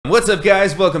What's up,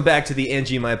 guys? Welcome back to the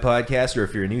NGMI podcast, or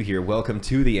if you're new here, welcome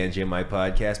to the NGMI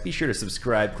podcast. Be sure to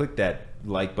subscribe, click that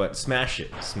like button, smash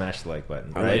it, smash the like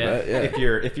button. Right?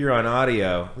 If you're on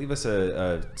audio, leave us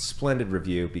a splendid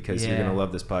review because you're gonna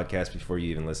love this podcast before you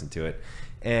even listen to it.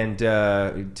 And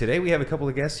today we have a couple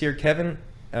of guests here. Kevin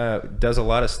does a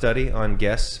lot of study on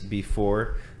guests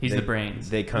before. He's the brains.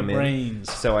 They come in.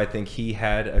 So I think he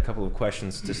had a couple of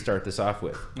questions to start this off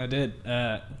with. I did.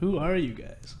 Who are you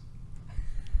guys?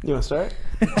 You want to start?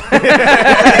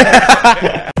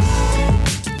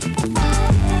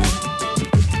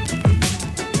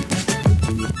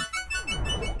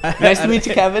 Nice to meet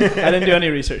you, Kevin. I didn't do any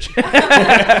research.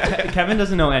 Kevin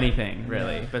doesn't know anything,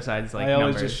 really, besides like I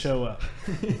always numbers. just show up.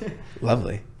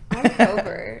 Lovely. I'm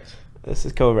Kouvr. This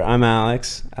is Kouvr. I'm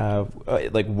Alex.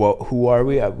 Who are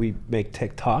we? We make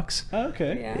TikToks. Oh,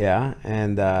 okay. Yeah,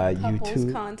 and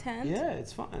YouTube Content. Yeah,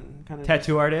 it's fun. Kind of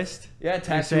Tattoo artist? Yeah,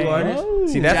 tattoo saying? artist. Oh.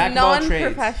 See, that's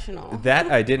Non-professional.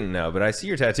 that I didn't know, but I see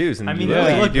your tattoos, and I mean, you they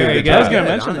really look do a very good good. job. I was gonna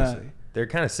mention honestly. that. They're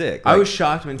kind of sick. I was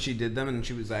shocked when she did them, and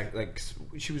she was like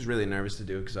she was really nervous to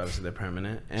do it because obviously they're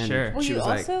permanent. And Sure. Well, she you was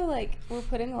also we're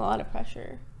putting a lot of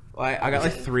pressure. well, I got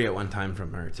like 3 at one time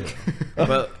from her too.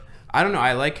 But I don't know.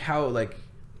 I like how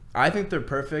I think they're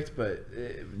perfect, but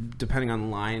depending on the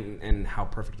line and how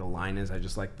perfect the line is, I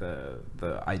just like the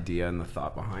idea and the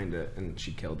thought behind it, and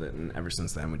she killed it. And ever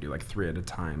since then, we do like 3 at a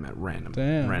time at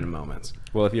random moments.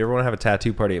 Well, if you ever want to have a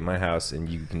tattoo party at my house and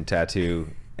you can tattoo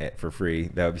it for free,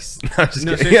 that would be. No, I'm just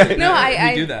kidding. Seriously, No,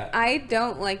 we do that. I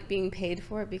don't like being paid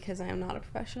for it because I am not a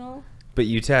professional. But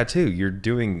you tattoo. You're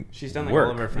doing. She's done like work.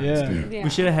 all of her friends. Yeah. too. Yeah. We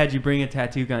should have had you bring a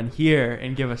tattoo gun here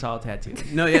and give us all tattoos.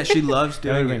 No, yeah, she loves That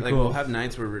doing would've it. been Like cool. we'll have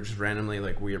nights where we're just randomly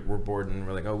like we're bored and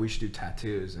we're like, oh, we should do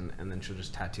tattoos, and then she'll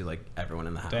just tattoo like everyone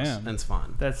in the house. Damn. And it's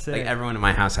fun. That's sick. Like everyone in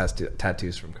my house has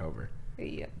tattoos from Kouvr.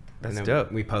 Yep. That's and then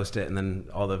dope. We post it, and then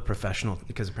all the professional,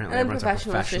 because apparently And then everyone's a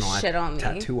professionals professional just shit on me.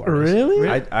 tattoo artist. Really?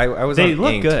 I was They on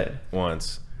look Inked good.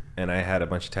 once, and I had a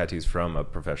bunch of tattoos from a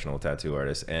professional tattoo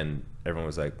artist, and everyone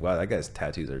was like, "Wow, that guy's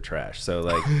tattoos are trash." So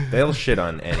like, they'll shit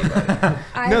on anybody.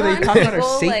 No, they want talk about our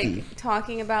people, safety.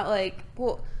 talking about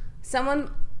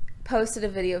someone posted a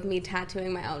video of me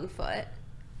tattooing my own foot,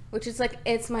 which is like,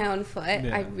 it's my own foot.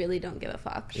 Yeah. I really don't give a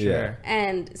fuck. Yeah.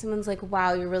 And someone's like,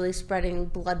 wow, you're really spreading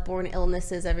bloodborne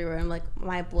illnesses everywhere. I'm like,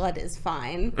 my blood is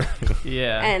fine.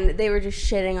 Yeah. And they were just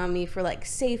shitting on me for like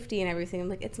safety and everything. I'm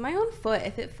like, it's my own foot.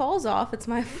 If it falls off, it's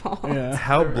my fault. Yeah.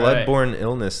 How Right. bloodborne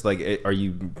illness? Like, are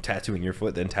you tattooing your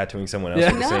foot then tattooing someone else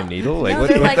Yeah. with the No. same needle? Like, No, what?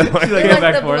 they're what like, the fuck? they're Go like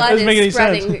back the forth. blood Doesn't make any is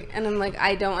sense. spreading. And I'm like,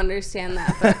 I don't understand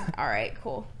that, but all right,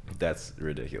 cool. That's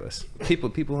ridiculous.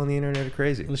 People on the internet are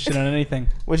crazy. Let's shit on anything.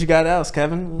 What you got else,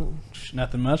 Kevin?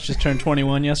 Nothing much. Just turned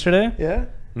 21 yesterday. Yeah.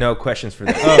 No questions for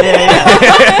that.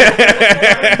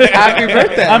 Happy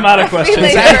birthday. I'm out of questions.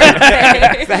 Belated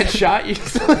birthday. That shot you.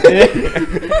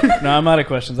 No, I'm out of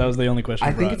questions. That was the only question.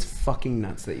 I think brought. it's fucking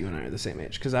nuts that you and I are the same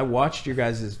age, because I watched your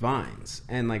guys' vines,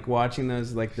 and like watching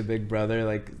those like the Big Brother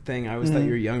like thing, I always thought you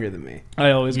were younger than me.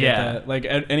 I always get Yeah. that. Like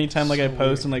anytime like I So post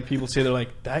weird. and like people say they're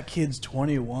like, that kid's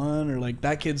 21 or like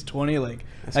that kid's 20. Like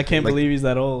That's I can't Like- believe he's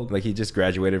that old. Like he just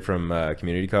graduated from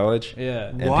community college. Yeah.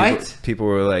 And What? People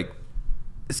were like,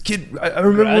 "This kid, I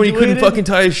remember when he couldn't Graduated? fucking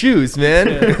tie his shoes, man."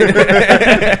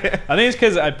 I think it's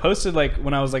because I posted like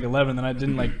when I was like 11, then I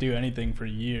didn't like do anything for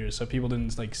years, so people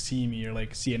didn't like see me or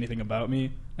like see anything about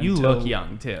me. You until- look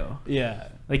young, too. Yeah.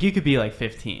 Like, you could be like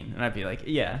 15, and I'd be like,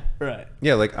 yeah. Right.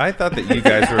 Yeah, like I thought that you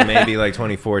guys were maybe like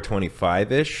 24,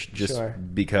 25-ish, just Sure.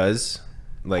 because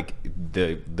like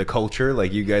the culture,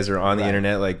 like you guys are on the Right.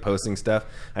 internet like posting stuff.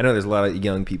 I know there's a lot of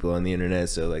young people on the internet,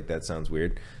 so like that sounds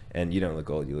weird. And you don't look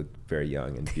old. You look very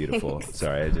young and beautiful.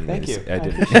 Sorry, I didn't. Thank you. I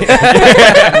didn't.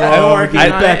 I'm working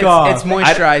I'd on back it. off. It's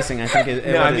moisturizing. I think.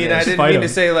 No, I mean I didn't Fight mean 'em. to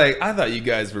say like I thought you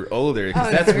guys were older, because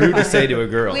Oh, that's you're rude to fine. say to a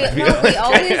girl. We, to be no,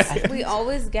 honest. we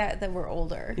always get that we're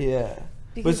older. Yeah.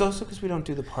 But Because- it's also because we don't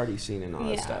do the party scene and all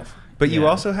that Yeah. stuff. But you Yeah.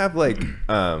 also have like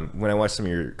when I watch some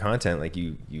of your content, like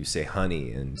you say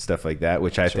honey and stuff like that,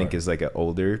 which I think is like an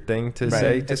older thing to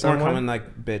say to It's more someone. common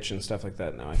like bitch and stuff like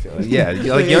that now, I feel like. Yeah,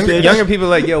 like younger people are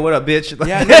like, yo, what up, bitch? Like,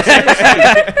 Yeah, no,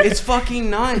 seriously. It's fucking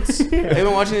nuts. I've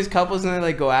been watching these couples and they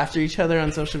like go after each other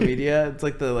on social media. It's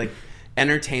like the like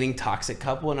entertaining toxic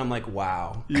couple, and I'm like,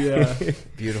 wow. Yeah.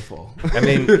 Beautiful. I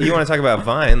mean, you want to talk about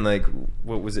Vine? Like,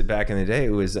 what was it back in the day? It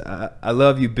was, I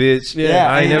love you, bitch.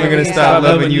 Yeah, I ain't never gonna yeah. stop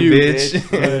loving you,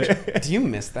 bitch. Do you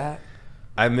miss that?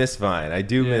 I miss Vine. I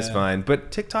do miss Yeah. Vine,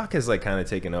 but TikTok has like kind of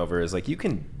taken over. Is like you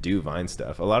can do Vine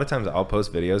stuff. A lot of times I'll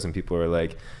post videos and people are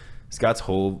like, Scott's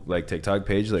whole like TikTok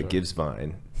page like gives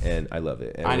Vine, and I love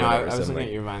it. And I know. whatever, I so was I'm looking like,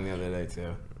 at your Vine the other day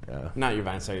too. Not your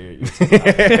Vine, sorry. Your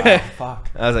wow, fuck.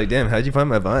 I was like, damn, how'd you find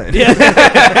my Vine?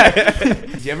 Yeah.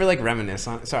 Do you ever like reminisce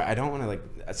on? Sorry, I don't want to like.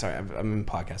 Sorry, I'm in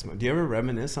podcast mode. Do you ever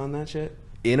reminisce on that shit?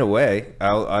 In a way,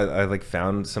 I like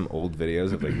found some old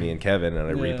videos of like me and Kevin, and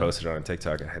I reposted it on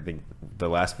TikTok. I think the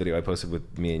last video I posted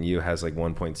with me and you has like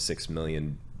 1.6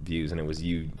 million views, and it was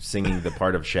you singing the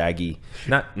part of Shaggy,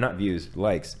 not views,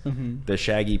 likes, the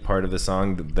Shaggy part of the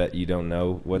song that you don't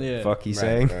know what the fuck he's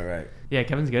saying. Right. Yeah,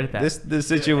 Kevin's good at that. This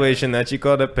situation that you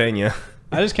called a peña.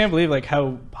 I just can't believe like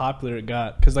how popular it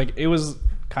got, because like it was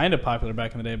kind of popular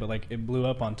back in the day, but like it blew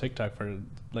up on TikTok for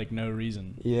like no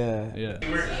reason. Yeah.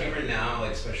 Humor now,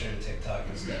 like especially on TikTok,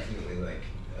 is definitely like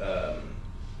I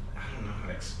don't know how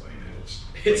to explain it.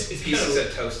 It's pieces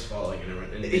of toast falling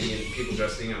and people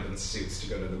dressing up in suits to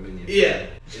go to the Minion. Yeah,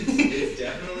 it's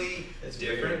definitely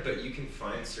different, but you can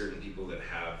find certain people that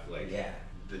have like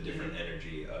the different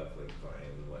energy of like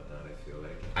Vine and whatnot.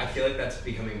 I feel like that's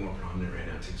becoming more prominent right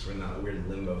now too, because we're in that weird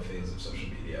limbo phase of social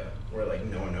media where like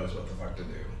no one knows what the fuck to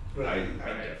do. I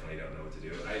definitely don't know what to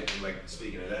do. Like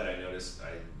speaking of that, I noticed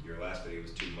your last video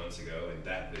was 2 months ago, and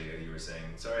that video you were saying,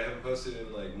 sorry, I haven't posted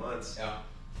in like months. Yeah.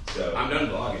 So I'm done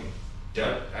vlogging.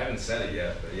 Done? I haven't said it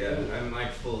yet, but yeah, I'm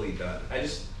like fully done. I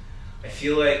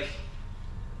feel like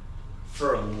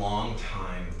for a long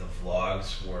time the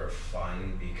vlogs were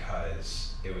fun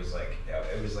because it was like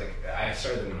I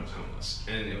started them when I was homeless,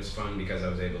 and it was fun because I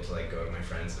was able to like go to my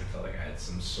friends, and I felt like I had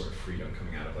some sort of freedom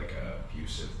coming out of like a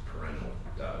abusive parental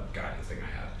guidance thing I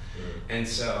had. And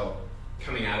so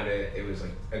coming out of it, it was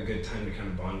like a good time to kind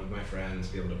of bond with my friends,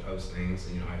 be able to post things.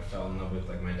 And, I fell in love with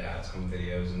like my dad's home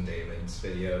videos and David's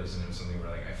videos, and it was something where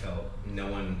like I felt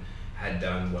no one had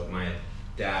done what my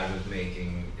dad was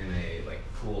making in a like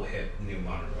cool, hip, new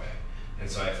modern way. And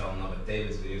so I fell in love with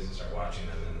David's videos and started watching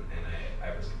them, and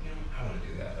I was like, I want to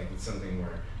do that. Like it's something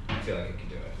where I feel like I could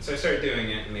do it. So I started doing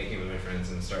it and making it with my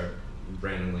friends, and started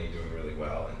randomly doing really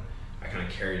well. And I kind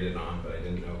of carried it on, but I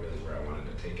didn't know really where I wanted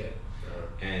to take it.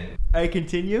 And I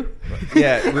continue.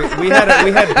 Yeah, we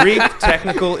had brief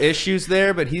technical issues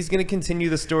there, but he's gonna continue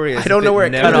the story. I don't know where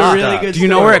it cut off. Really good. Do you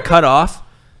know where it cut off?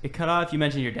 It cut off. You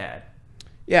mentioned your dad.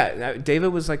 Yeah, David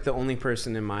was like the only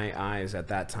person in my eyes at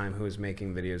that time who was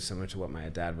making videos similar to what my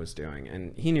dad was doing.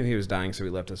 And he knew he was dying, so he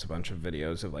left us a bunch of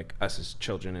videos of like us as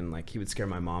children, and like he would scare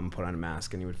my mom and put on a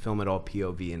mask, and he would film it all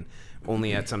POV, and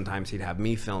only at sometimes he'd have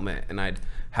me film it, and I'd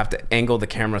have to angle the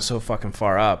camera so fucking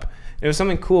far up. It was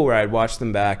something cool where I'd watch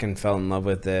them back and fell in love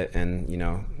with it, and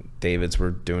David's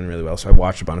were doing really well, so I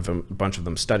watched a bunch of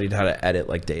them, studied how to edit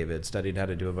like David, studied how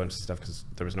to do a bunch of stuff because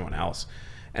there was no one else.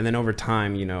 And then over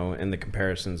time, in the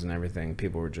comparisons and everything,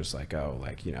 people were just like, oh,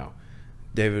 like,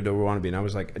 David Dobrik wannabe. And I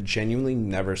was like, I genuinely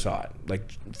never saw it. Like,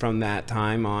 from that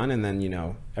time on, and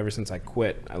then, ever since I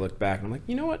quit, I look back and I'm like,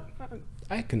 you know what?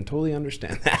 I can totally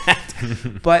understand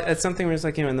that. But it's something where it's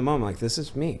like, in the moment, like, this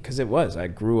is me. Because it was. I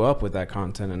grew up with that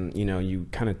content, and, you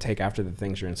kind of take after the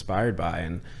things you're inspired by.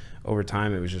 And over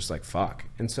time, it was just like, fuck.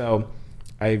 And so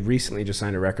I recently just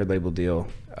signed a record label deal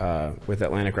with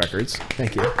Atlantic Records.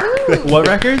 Thank you. What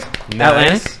records?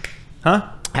 Nice. Atlantic?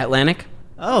 Huh? Atlantic.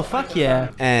 Oh, fuck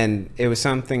yeah. And it was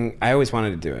something I always wanted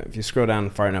to do. It. If you scroll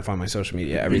down far enough on my social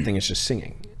media, everything is just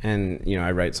singing. And,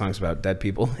 I write songs about dead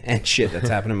people and shit that's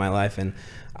happened in my life. And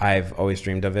I've always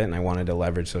dreamed of it, and I wanted to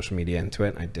leverage social media into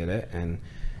it, and I did it. And,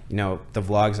 the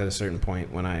vlogs at a certain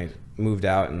point when I moved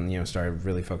out and, started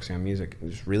really focusing on music, it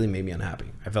just really made me unhappy.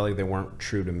 I felt like they weren't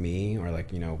true to me, or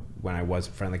like, when I was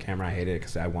in front of the camera, I hated it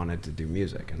because I wanted to do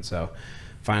music. And so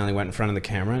finally went in front of the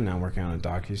camera, and now I'm working on a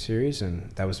docuseries, and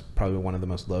that was probably one of the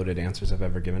most loaded answers I've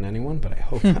ever given anyone, but I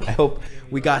hope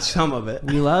we got some of it.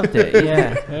 We loved it,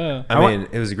 yeah. I mean,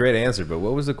 it was a great answer, but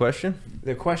what was the question?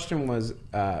 The question was,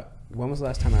 when was the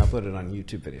last time I uploaded on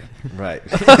YouTube video? Right.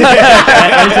 That's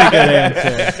a good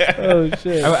answer. Oh,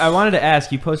 shit. I wanted to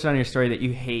ask, you posted on your story that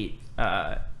you hate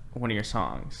one of your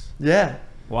songs. Yeah.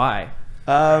 Why?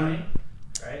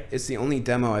 Right? It's the only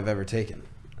demo I've ever taken.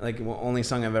 Like, only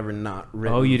song I've ever not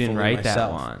written. Oh, you didn't write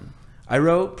myself. that one. I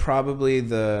wrote probably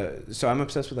so I'm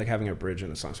obsessed with like having a bridge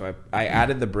in a song. So I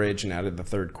added the bridge and added the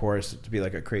third chorus to be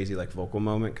like a crazy like vocal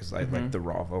moment, because I like the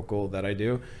raw vocal that I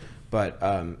do. But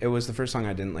it was the first song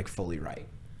I didn't like fully write.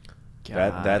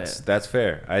 That's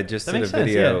fair. I just did a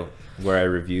video where I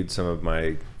reviewed some of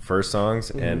my first songs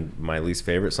and my least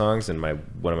favorite songs, and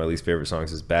one of my least favorite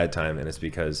songs is Bad Time, and it's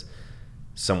because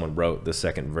someone wrote the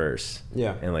second verse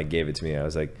and like gave it to me. I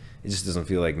was like, it just doesn't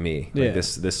feel like me. Like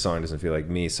this song doesn't feel like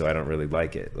me, so I don't really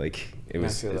like it. Like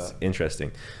it's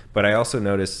interesting. But I also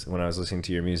noticed when I was listening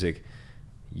to your music,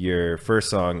 your first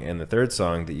song and the third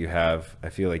song that you have, I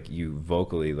feel like you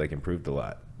vocally like improved a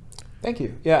lot. Thank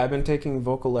you. Yeah, I've been taking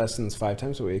vocal lessons 5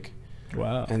 times a week.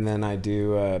 Wow. And then I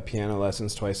do piano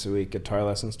lessons twice a week, guitar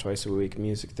lessons twice a week,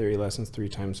 music theory lessons 3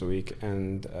 times a week,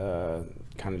 and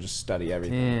kind of just study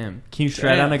everything. Damn. Can you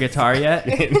shred on a guitar yet?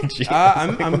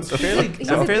 I'm fairly... He's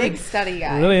I'm a fairly big study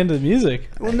guy. Really into music.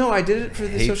 Well, no, I did it for the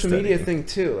Hate social media studying. thing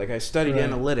too. Like I studied Right.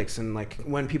 analytics, and like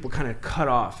when people kind of cut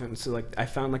off, and so like I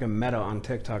found like a meta on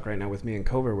TikTok right now with me and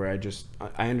Kouvr, where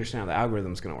I understand how the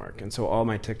algorithm's gonna work, and so all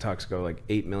my TikToks go like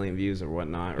 8 million views or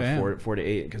whatnot, or 4 to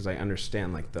 8, because I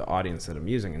understand like the audience that I'm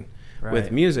using. And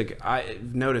with music,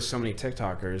 I've noticed so many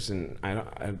TikTokers, and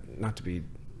I not to be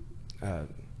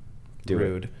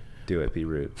rude. Do it. Be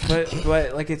rude.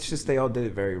 But like it's just they all did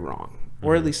it very wrong,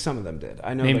 or at least some of them did.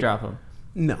 I know. Name like, drop him.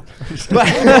 No.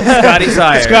 Scotty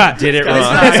Sire Scott. did it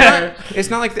wrong. It's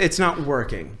not like it's not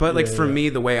working, but like for me,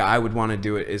 the way I would want to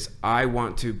do it is I have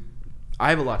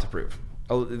a lot to prove.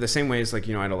 The same way as like,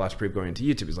 you know, I had a lot to prove going into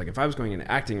YouTube. Is like if I was going into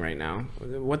acting right now,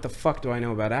 what the fuck do I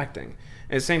know about acting?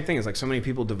 And the same thing is like so many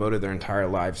people devoted their entire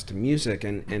lives to music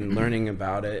and learning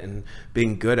about it and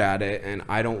being good at it, and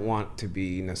I don't want to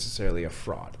be necessarily a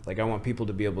fraud. Like I want people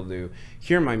to be able to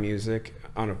hear my music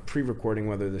on a pre-recording,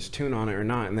 whether there's tune on it or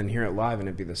not, and then hear it live and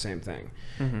it'd be the same thing.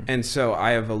 And so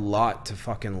I have a lot to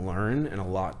fucking learn and a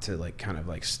lot to like kind of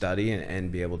like study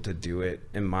and be able to do it,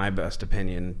 in my best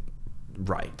opinion,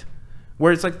 right.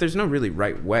 Where it's like there's no really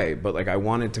right way, but like I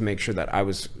wanted to make sure that I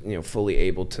was, you know, fully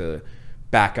able to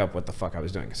back up what the fuck I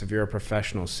was doing. Because if you're a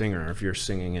professional singer, if you're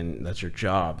singing and that's your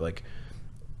job, like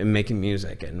and making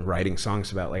music and writing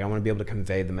songs about, like I want to be able to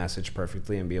convey the message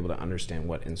perfectly and be able to understand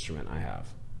what instrument I have.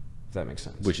 If that makes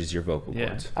sense. Which is your vocal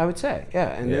cords. I would say, yeah,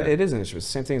 and it is an instrument.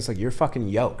 Same thing. It's like you're fucking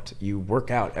yoked. You work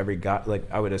out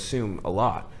like I would assume a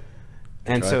lot.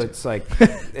 And so it's like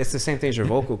it's the same thing as your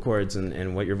vocal cords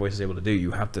and what your voice is able to do.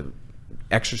 You have to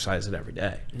exercise it every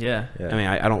day. Yeah. I mean,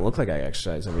 I don't look like I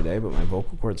exercise every day, but my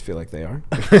vocal cords feel like they are.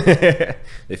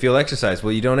 They feel exercise.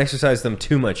 Well, you don't exercise them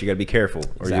too much. You got to be careful,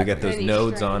 or you get those And you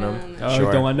nodes on strain them.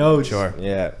 Oh, don't want nodes. Sure.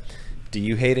 Yeah. Do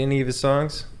you hate any of his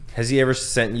songs? Has he ever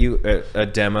sent you a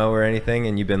demo or anything,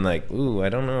 and you've been like, "Ooh, I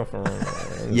don't know if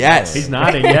I'm." Yes. He's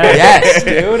nodding. Yeah. Yes,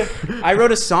 dude. I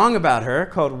wrote a song about her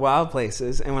called Wild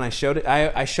Places, and when I showed it,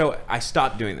 I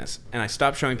stopped doing this, and I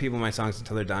stopped showing people my songs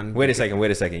until they're done. Wait a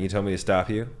second. You told me to stop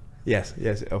you. Yes.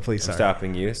 Oh, please. I'm Sorry.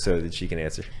 stopping you so that she can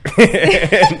answer.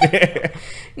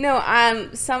 No,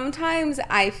 sometimes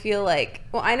I feel like,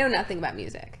 well, I know nothing about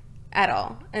music at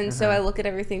all. And so I look at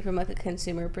everything from like a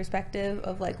consumer perspective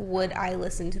of like, would I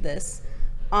listen to this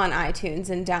on iTunes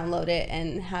and download it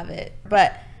and have it?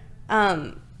 But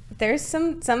there's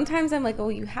sometimes I'm like, oh,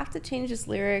 you have to change this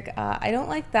lyric. I don't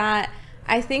like that.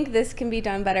 I think this can be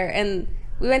done better. And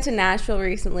we went to Nashville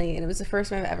recently, and it was the first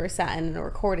time I've ever sat in a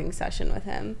recording session with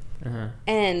him.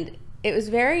 And it was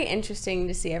very interesting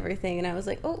to see everything. And I was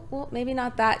like, oh, well, maybe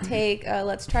not that take.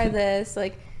 Let's try this.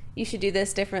 Like, you should do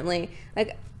this differently.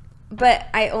 Like, but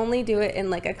I only do it in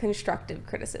like a constructive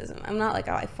criticism. I'm not like,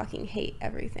 oh, I fucking hate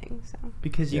everything. So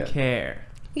Because you care.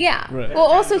 yeah. Right. Well,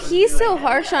 also he's so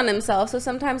harsh on himself, so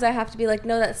sometimes I have to be like,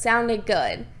 no, that sounded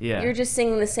good. Yeah. You're just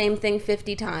singing the same thing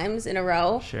 50 times in a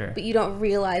row. Sure. But you don't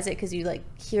realize it because you like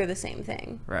hear the same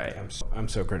thing. Right. I'm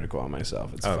so critical on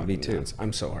myself. It's Oh, me fucking too. nuts.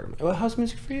 I'm so hard. Well, how's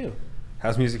music for you?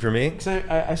 How's music for me? 'Cause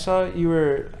I saw you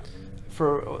were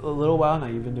for a little while now.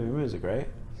 You've been doing music, right?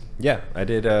 Yeah, I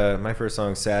did. My first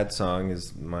song, "Sad Song,"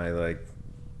 is my like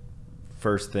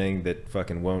first thing that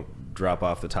fucking won't drop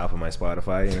off the top of my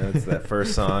Spotify. You know, it's that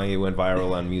first song. It went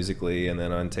viral on Musical.ly, and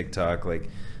then on TikTok,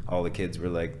 like all the kids were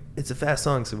like, "It's a fast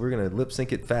song, so we're gonna lip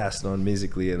sync it fast on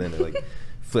Musical.ly," and then it like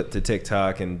flipped to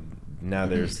TikTok, and now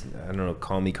there's I don't know,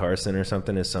 Call Me Carson or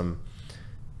something is some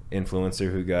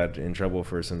influencer who got in trouble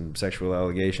for some sexual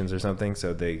allegations or something.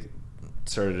 So they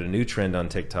started a new trend on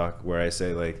TikTok where I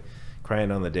say like,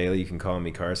 "Crying on the daily, you can call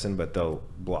me Carson," but they'll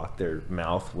block their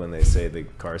mouth when they say the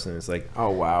Carson. It's like, oh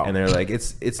wow, and they're like,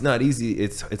 it's not easy.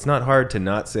 It's not hard to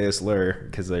not say a slur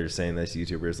because they're saying this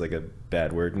YouTuber is like a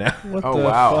bad word now. What Oh, the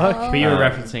wow. fuck? But you were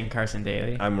referencing Carson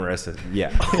Daly. I'm arrested. Yeah,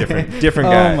 different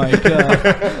guy. Oh my god.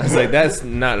 I was like, that's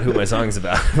not who my song's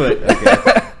about. But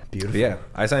okay. Beautiful. But yeah,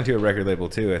 I signed to a record label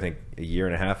too. I think a year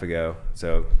and a half ago.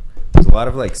 So there's a lot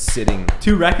of like sitting.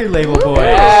 2 record label boys.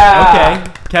 Yeah.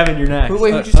 Okay, Kevin, you're next.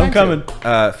 Wait, who'd you sign I'm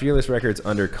coming. Fearless Records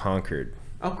under Concord.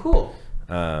 Oh, cool.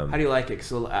 How How do you like it?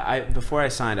 So before I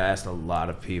signed, I asked a lot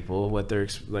of people what their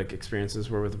experiences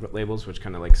were with labels, which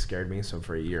kind of like scared me. So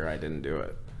for a year, I didn't do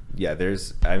it. Yeah,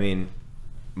 I mean,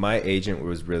 my agent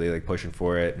was really like pushing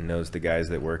for it and knows the guys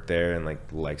that work there and like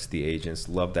likes the agents.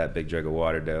 Love that big jug of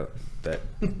water though.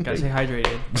 Gotta stay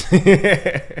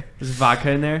hydrated. Is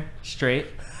vodka in there? Straight?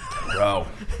 Bro.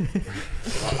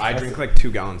 I drink like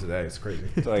 2 gallons a day. It's crazy.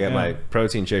 So I got my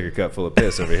protein shaker cup full of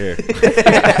piss over here.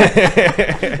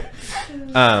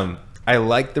 I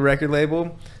like the record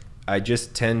label. I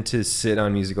just tend to sit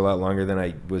on music a lot longer than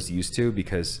I was used to,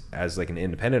 because as like an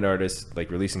independent artist,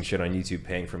 like releasing shit on YouTube,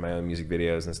 paying for my own music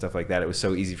videos and stuff like that, it was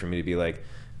so easy for me to be like,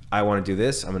 I want to do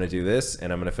this, I'm going to do this,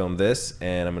 and I'm going to film this,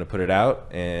 and I'm going to put it out,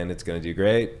 and it's going to do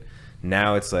great.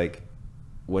 Now it's like,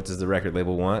 what does the record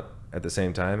label want at the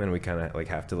same time? And we kind of like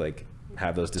have to like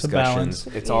have those discussions.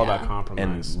 It's all about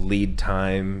compromise. And lead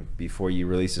time before you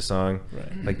release a song.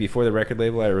 Right. Like before the record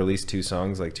label, I released 2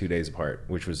 songs like 2 days apart,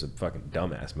 which was a fucking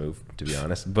dumbass move, to be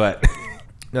honest. But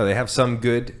no, they have some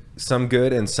good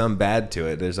and some bad to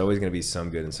it. There's always going to be some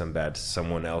good and some bad to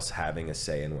someone else having a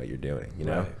say in what you're doing, you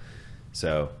know? Right.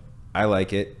 So I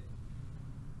like it,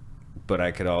 but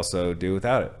I could also do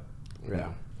without it.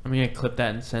 Yeah. I'm gonna clip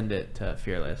that and send it to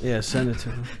Fearless. Yeah, send it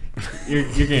to him.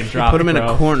 You're getting dropped. Put him in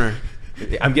a corner.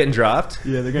 I'm getting dropped?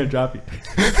 Yeah, they're gonna drop you.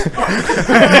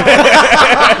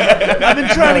 I've been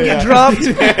trying to get dropped.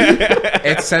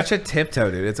 It's such a tiptoe,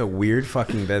 dude. It's a weird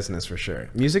fucking business for sure.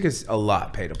 Music is a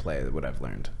lot pay to play, what I've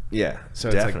learned. Yeah,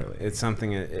 so definitely. It's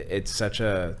something. It's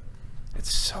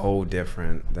so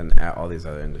different than all these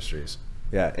other industries.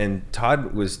 Yeah, and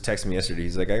Todd was texting me yesterday.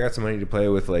 He's like, I got some money to play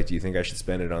with. Like, do you think I should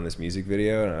spend it on this music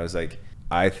video? And I was like,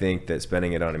 I think that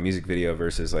spending it on a music video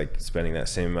versus like spending that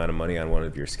same amount of money on one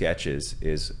of your sketches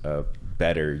is a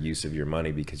better use of your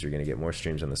money, because you're going to get more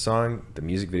streams on the song. The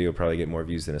music video will probably get more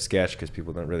views than a sketch, because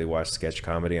people don't really watch sketch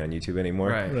comedy on YouTube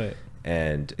anymore. Right.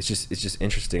 And it's just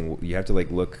interesting. You have to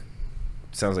like look.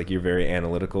 Sounds like you're very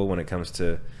analytical when it comes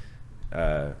to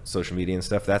social media and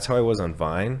stuff. That's how I was on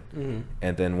Vine.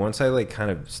 And then once I like kind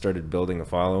of started building a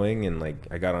following, and like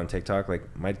I got on TikTok, like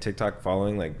my TikTok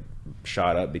following like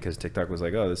shot up, because TikTok was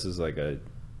like, oh, this is like a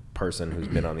person who's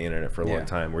been on the internet for a long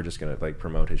time, we're just gonna like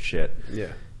promote his shit.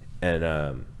 And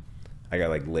I got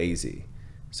like lazy,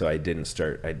 so I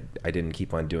didn't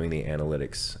keep on doing the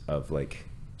analytics of like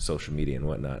social media and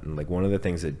whatnot. And like one of the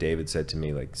things that David said to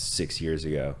me like 6 years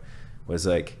ago was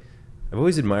like, I've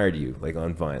always admired you like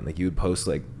on Vine. Like you would post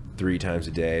like 3 times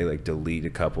a day, like delete a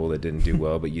couple that didn't do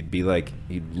well, but you'd be like,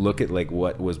 you'd look at like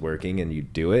what was working and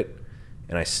you'd do it.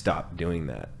 And I stopped doing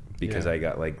that because I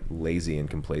got like lazy and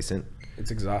complacent.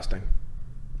 It's exhausting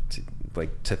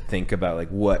to think about like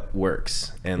what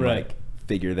works and like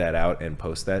figure that out and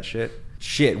post that shit.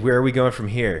 Where are we going from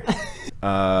here?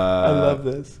 I love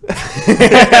this.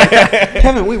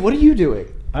 Kevin, wait, what are you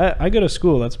doing? I go to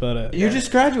school. That's about it. You just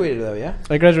graduated though, yeah?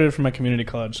 I graduated from my community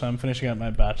college, so I'm finishing up my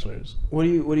bachelor's. What are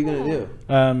you gonna do?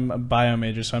 A bio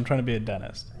major, so I'm trying to be a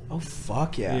dentist. Oh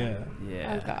fuck yeah!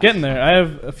 Oh, getting there. I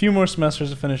have a few more semesters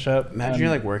to finish up. Imagine you're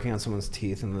like working on someone's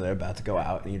teeth and they're about to go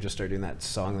out, and you just start doing that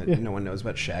song that no one knows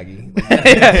about, Shaggy.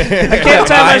 I can't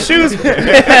tie my shoes. He's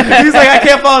like, I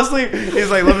can't fall asleep.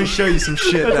 He's like, let me show you some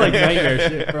shit. That's like nightmare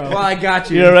shit, bro. Well, I got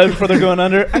you. You know, right before they're going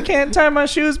under, I can't tie my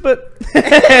shoes, but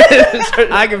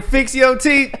I can fix your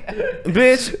teeth,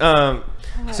 bitch.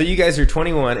 So you guys are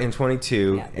 21 and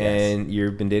 22, and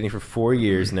you've been dating for 4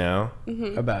 years now.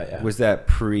 About Was that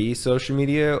pre-social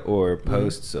media or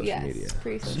post-social media?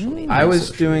 Pre-social media. I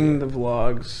was doing the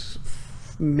vlogs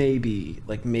maybe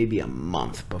a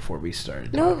month before we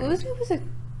started. No, it was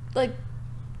like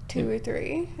 2 or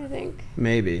 3, I think.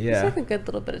 Maybe, yeah. It was like a good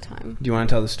little bit of time. Do you want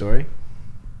to tell the story?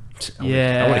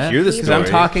 Yeah. I want to hear this because I'm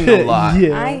talking a lot.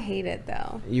 I hate it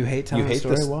though. You hate telling the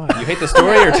story? Why? You hate the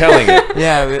story or telling it?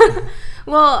 Yeah.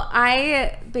 Well,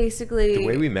 I basically... The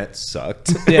way we met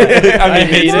sucked. Yeah. I mean,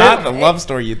 it's not the love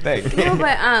story you think. No,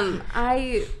 but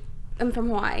I am from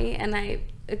Hawaii, and a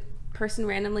person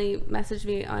randomly messaged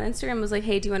me on Instagram and was like,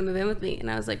 hey, do you want to move in with me?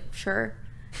 And I was like, sure.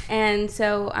 And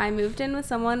so I moved in with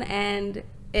someone, and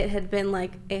it had been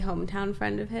like a hometown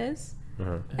friend of his.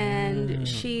 And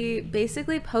she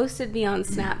basically posted me on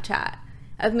Snapchat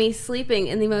of me sleeping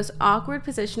in the most awkward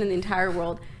position in the entire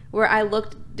world, where I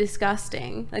looked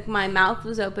disgusting. Like my mouth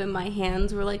was open, my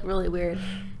hands were like really weird.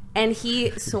 And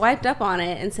he swiped up on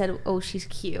it and said, oh, she's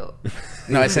cute.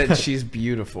 No, I said she's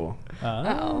beautiful.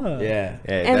 Oh. Yeah.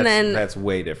 Hey, and then that's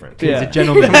way different. He's a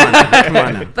gentleman. Come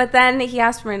on now. But then he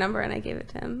asked for my number and I gave it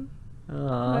to him.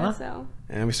 Aww. So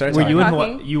And we started Were talking. you in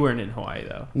Hawaii? You weren't in Hawaii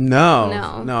though.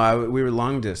 No. We were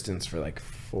long distance for like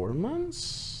 4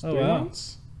 months. 3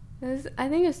 months. I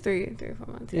think it was 3 or 4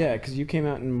 months. Yeah, because you came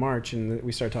out in March and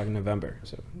we started talking in November.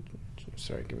 So,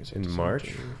 sorry, give me a second. In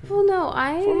March? Well, no, 4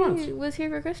 I months. was here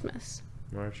for Christmas.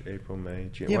 March, April, May,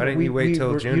 June. Yeah, Why didn't you wait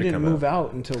till June to come out? You didn't move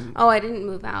out until... Oh, I didn't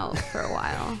move out for a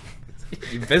while.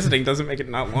 Visiting doesn't make it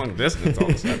not long distance all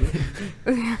of a sudden.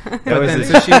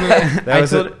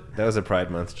 That a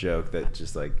Pride Month joke that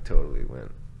just like totally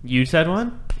went. You said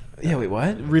one? Yeah, wait,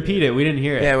 what? Repeat it. We didn't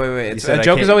hear it. Yeah, wait. A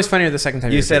joke is always funnier the second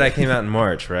time. You said I came out in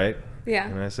March, right? Yeah.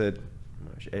 And I said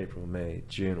March, April, May,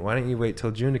 June. Why didn't you wait till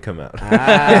June to come out?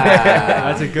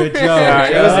 That's a good joke.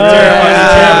 Sorry, it was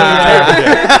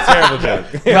a terrible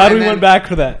joke. Glad we went back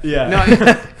for that. Yeah. No,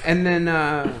 and then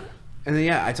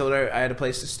yeah, I told her I had a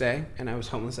place to stay, and I was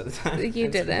homeless at the time. You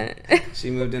didn't.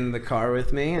 She moved into the car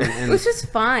with me, and Which is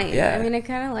fine. Yeah. I mean, I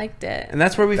kind of liked it. and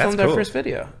that's where we filmed our cool. first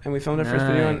video. And we filmed our first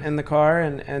video in the car,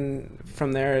 and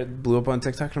from there it blew up on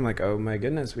TikTok. And I'm like, oh my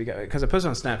goodness, we got, because I posted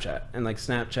on Snapchat, and like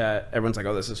Snapchat, everyone's like,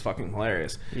 oh, this is fucking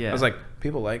hilarious. Yeah. I was like,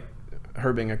 people like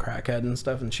her being a crackhead and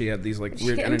stuff, and she had these like She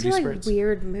weird get energy into like spurts.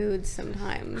 weird moods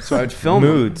sometimes. So I'd film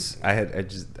Moods. I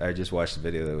just watched a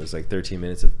video that was like 13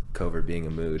 minutes of Kouvr being a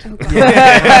mood. Oh, God.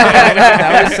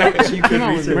 that was so, you came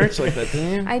out with merch like that,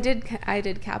 didn't you? I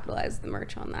did capitalize the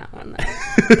merch on that one. Though. I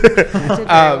did very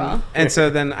well. And so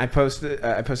then I posted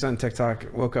on TikTok,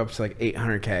 woke up to like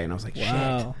 800K, and I was like, shit.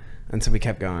 Wow. And so we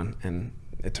kept going, and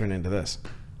it turned into this.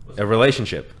 A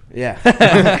relationship. Yeah.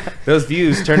 Those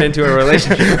views turned into a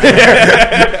relationship.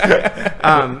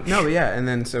 No, but yeah, and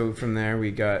then so from there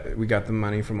we got the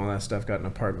money from all that stuff, got an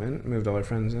apartment, moved all our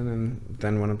friends in, and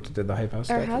then went up to did the hype house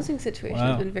Our stuff. housing situation Wow.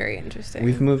 has been very interesting.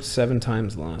 We've moved 7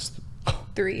 times the last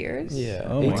 3 years.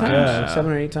 Oh 8 my times, God. 7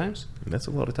 or 8 times. That's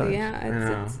a lot of time.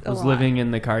 Yeah, it's a Was lot. living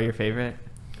in the car your favorite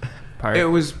part? It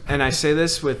was, and I say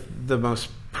this with the most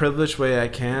privileged way I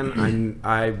can.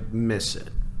 I miss it.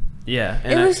 Yeah.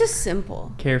 And It was just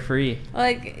simple. Carefree.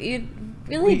 Like you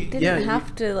really didn't yeah,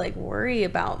 have to like worry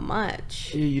about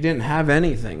much. You didn't have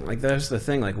anything. Like that's the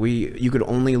thing. Like you could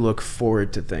only look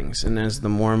forward to things, and as the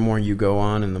more and more you go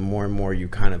on, and the more and more you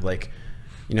kind of like,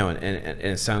 you know, and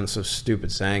it sounds so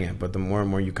stupid saying it, but the more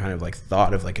and more you kind of like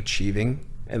thought of like achieving,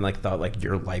 and like thought like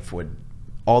your life would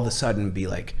all of a sudden be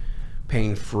like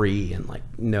pain free and like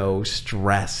no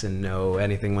stress and no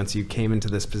anything. Once you came into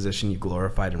this position you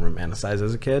glorified and romanticized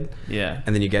as a kid, Yeah.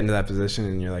 and then you get into that position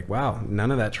and you're like, wow,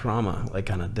 none of that trauma like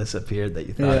kind of disappeared that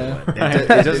you thought it would.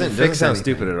 It doesn't fix sound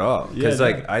anything. stupid at all. Because Yeah,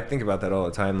 like I think about that all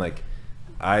the time. Like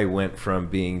I went from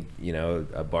being, you know,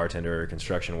 a bartender or a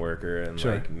construction worker and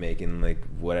Sure. like making like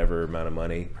whatever amount of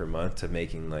money per month to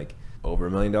making like over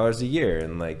 $1 million a year,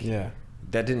 and like Yeah.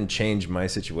 that didn't change my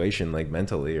situation like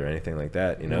mentally or anything like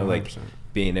that, you know. No, like 100%.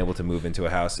 being able to move into a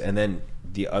house, and then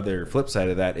the other flip side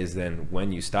of that is then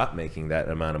when you stop making that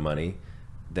amount of money,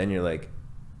 then you're like,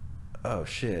 oh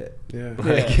shit, Yeah.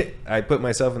 like I put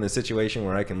myself in the situation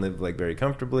where I can live like very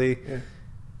comfortably. Yeah.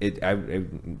 It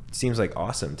seems like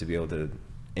awesome to be able to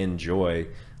enjoy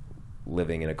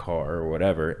living in a car or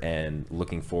whatever and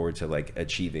looking forward to like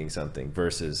achieving something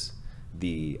versus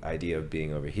the idea of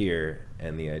being over here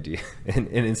and the idea and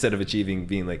instead of achieving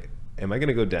being like, am I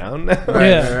gonna go down?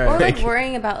 Yeah. Or like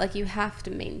worrying about like you have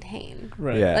to maintain.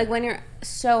 Right. Yeah. Like when you're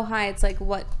so high, it's like,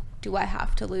 what do I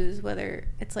have to lose? Whether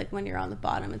it's like when you're on the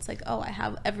bottom, it's like, oh, I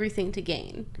have everything to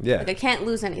gain. Yeah. Like I can't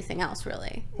lose anything else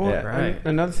really. Well, Yeah. Right.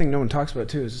 Another thing no one talks about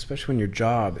too is especially when your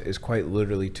job is quite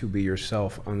literally to be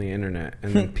yourself on the internet,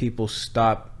 and then people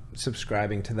stop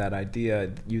subscribing to that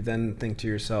idea, you then think to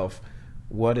yourself,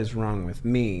 what is wrong with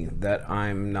me that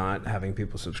I'm not having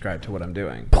people subscribe to what I'm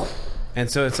doing? And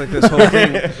so it's like this whole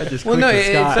thing. Well,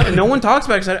 no, no one talks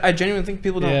about it because I genuinely think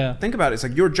people don't think about it. It's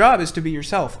like your job is to be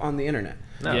yourself on the internet.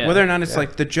 No. Yeah. Whether or not it's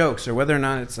like the jokes, or whether or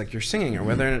not it's like you're singing, or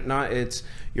whether or not it's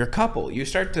your couple. You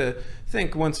start to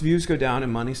think once views go down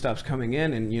and money stops coming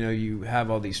in, and you know you have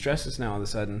all these stresses now all of a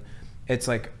sudden, it's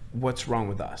like, what's wrong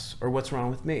with us, or what's wrong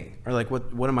with me, or like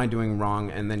what am I doing wrong?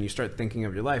 And then you start thinking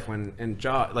of your life when in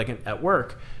job, like at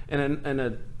work, and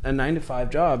a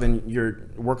 9-to-5 job, and your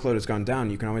workload has gone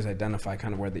down. You can always identify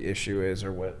kind of where the issue is,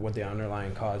 or what the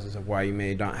underlying causes of why you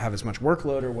may not have as much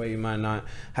workload, or why you might not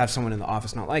have someone in the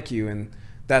office not like you. And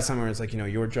that's somewhere it's like, you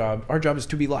know, our job is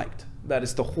to be liked. That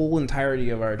is the whole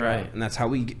entirety of our job. Right. And that's how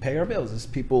we pay our bills, is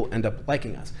people end up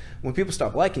liking us. When people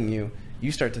stop liking you,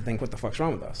 you start to think, what the fuck's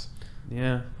wrong with us?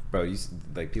 Yeah. Bro, you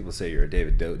like people say you're a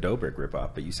David Dobrik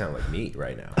ripoff, but you sound like me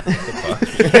right now.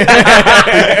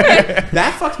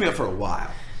 That fucked me up for a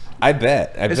while. I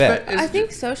bet. I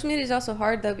think social media is also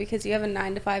hard though, because you have a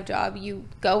 9-to-5 job. You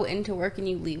go into work and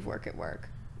you leave work at work.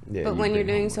 Yeah, but when you're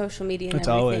doing social media and It's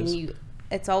everything,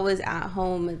 it's always at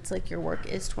home. It's like your work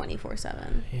is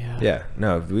 24/7. Yeah. Yeah.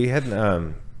 No, we had.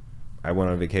 I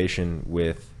went on vacation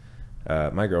with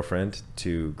my girlfriend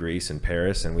to Greece and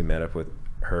Paris, and we met up with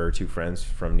her 2 friends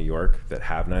from New York that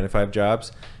have 9-to-5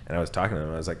 jobs, and I was talking to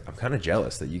them. I was like, I'm kind of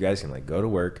jealous that you guys can like go to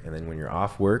work, and then when you're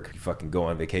off work, you fucking go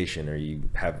on vacation or you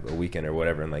have a weekend or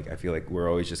whatever. And like, I feel like we're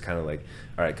always just kind of like,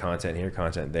 all right, content here,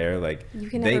 content there. Like, you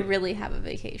can never really have a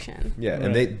vacation. Yeah,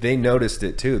 right. And they noticed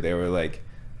it too. They were like,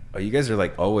 oh, you guys are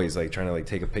like always like trying to like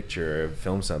take a picture or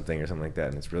film something or something like that,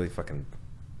 and it's really fucking.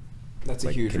 That's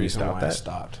a huge reason why I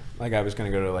stopped. Like, I was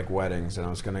going to go to like weddings, and I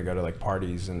was going to go to like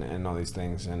parties and all these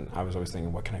things, and I was always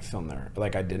thinking, what can I film there?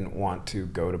 Like, I didn't want to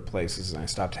go to places, and I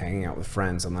stopped hanging out with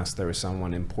friends unless there was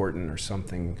someone important or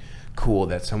something cool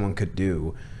that someone could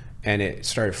do. And it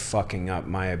started fucking up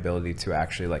my ability to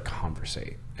actually like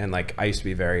conversate. And like, I used to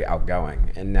be very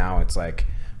outgoing, and now it's like,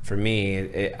 for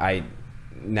me,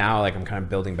 now like I'm kind of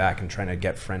building back and trying to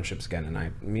get friendships again.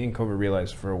 And me and Kouvr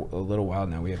realized for a little while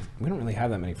now we don't really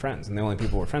have that many friends, and the only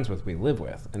people we're friends with we live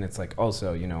with. And it's like,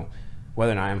 also, you know,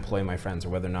 whether or not I employ my friends or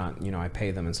whether or not, you know, I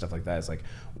pay them and stuff like that, it's like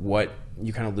what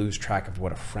you kind of lose track of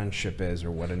what a friendship is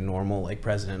or what a normal like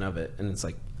president of it. And it's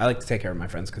like, I like to take care of my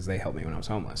friends because they helped me when I was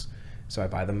homeless. So I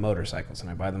buy them motorcycles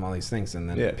and I buy them all these things, and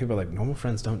then people are like, normal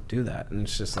friends don't do that. And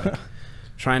it's just like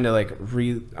trying to like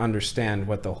understand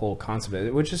what the whole concept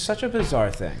is, which is such a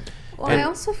bizarre thing. Well, and I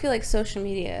also feel like social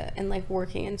media and like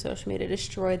working in social media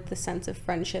destroyed the sense of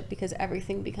friendship because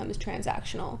everything becomes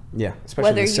transactional. Yeah,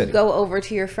 especially whether you go over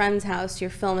to your friend's house,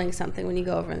 you're filming something when you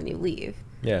go over and then you leave.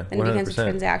 Yeah, 100%. And it becomes a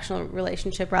transactional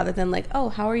relationship rather than like, oh,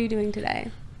 how are you doing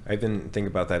today? I even think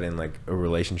about that in like a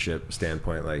relationship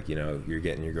standpoint, like, you know, you're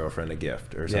getting your girlfriend a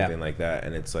gift or something like that,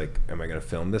 and it's like, am I going to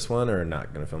film this one or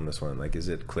not going to film this one? Like, is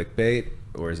it clickbait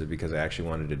or is it because I actually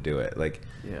wanted to do it? Like,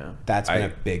 that's been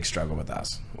a big struggle with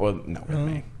us. Well, no, with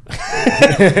me.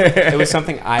 It was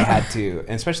something I had to,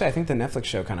 and especially I think the Netflix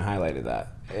show kind of highlighted that.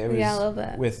 It was, a little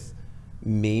bit. With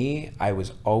me, I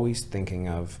was always thinking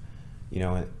of, you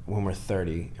know, when we're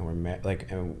 30 and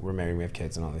we're married, we have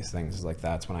kids and all these things, like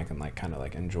that's when I can like kind of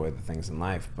like enjoy the things in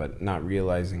life, but not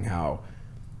realizing how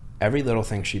every little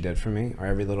thing she did for me or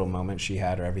every little moment she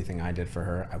had or everything I did for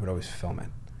her, I would always film it.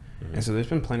 Mm-hmm. And so there's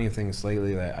been plenty of things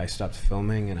lately that I stopped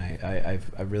filming, and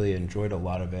I've really enjoyed a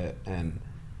lot of it. And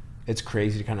it's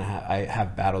crazy to kind of I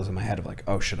have battles in my head of like,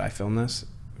 oh, should I film this?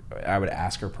 I would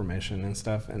ask her permission and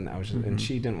stuff, and I was just, and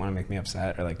she didn't want to make me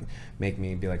upset or like make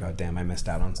me be like, oh damn, I missed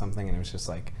out on something. And it was just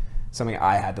like something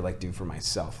I had to like do for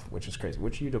myself, which is crazy,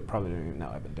 which you probably don't even know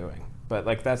I've been doing. But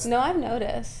like that's I've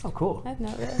noticed. Oh, cool. I've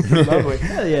noticed. Lovely.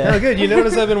 Hell yeah. Oh, good. You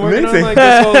notice I've been working on like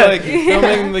this whole like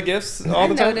filming the gifts all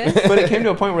the time. But it came to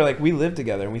a point where like we live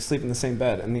together and we sleep in the same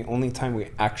bed, and the only time we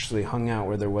actually hung out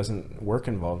where there wasn't work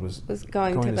involved was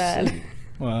going to bed. Sleep.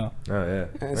 Wow. Oh yeah.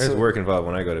 There's work involved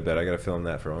when I go to bed. I gotta film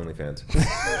that for OnlyFans.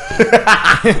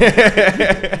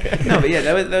 No, but yeah,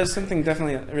 that was something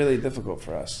definitely really difficult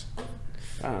for us.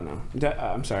 I don't know.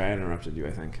 I'm sorry, I interrupted you,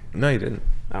 I think. No, you didn't.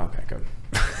 Oh, okay, good.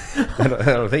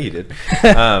 I don't think you did.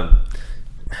 I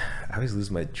always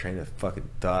lose my train of fucking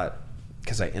thought.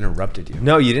 Because I interrupted you.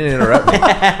 No, you didn't interrupt me.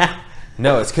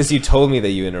 No, it's because you told me that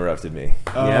you interrupted me.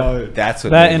 Oh, that's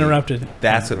what that interrupted.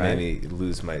 That's what made me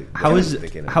lose my. How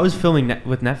was filming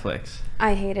with Netflix?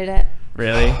 I hated it.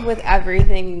 Really? With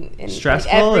everything in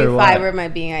stressful, like, every or what? fibre of my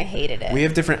being, I hated it. We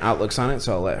have different outlooks on it,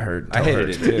 so I'll let her. I hated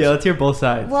it too. Yeah, let's hear both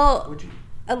sides. Well,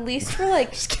 at least for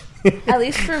like, at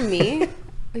least for me.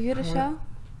 Are you at a show?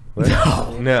 What?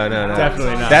 No.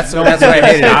 Definitely not. That's why I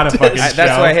hated it. Not a fucking show.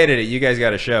 That's why I hated it. You guys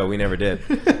got a show. We never did.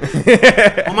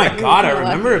 Oh my god, I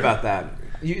remember about that.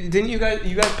 You guys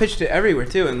pitched it everywhere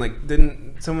too, and like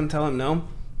didn't someone tell him no?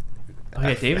 Oh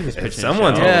yeah, David was pitching.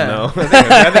 Someone told him no.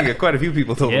 I think quite a few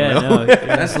people told him no. No,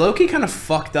 that's low-key kind of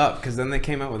fucked up because then they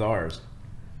came out with ours.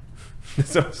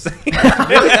 That's what I'm saying. That's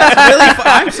really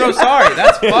I'm so sorry.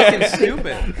 That's fucking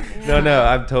stupid. No,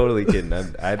 I'm totally kidding.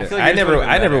 I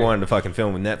never wanted to fucking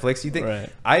film with Netflix. You think? Right.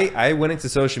 I went into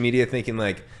social media thinking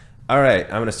like, all right,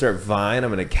 I'm gonna start Vine. I'm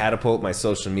gonna catapult my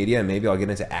social media, and maybe I'll get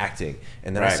into acting.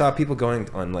 And then I saw people going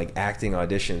on like acting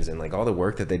auditions and like all the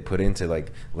work that they'd put into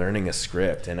like learning a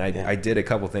script. And I did a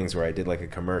couple things where I did like a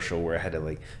commercial where I had to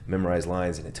like memorize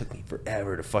lines, and it took me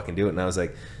forever to fucking do it. And I was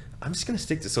like, I'm just gonna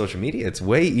stick to social media. It's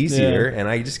way easier, and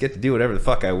I just get to do whatever the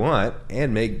fuck I want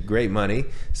and make great money.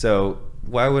 So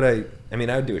why would I? I mean,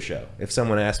 I would do a show if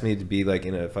someone asked me to be like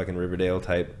in a fucking Riverdale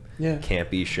type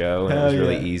campy show, and it was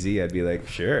really easy. I'd be like,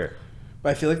 sure. But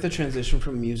I feel like the transition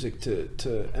from music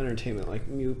to entertainment, like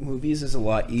movies, is a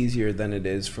lot easier than it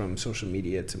is from social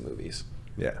media to movies.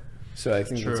 Yeah. So I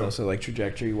think it's also like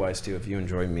trajectory wise too. If you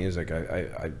enjoy music,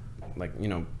 I like, you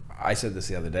know, I said this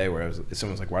the other day where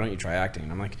someone's like, why don't you try acting?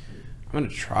 And I'm like, I'm going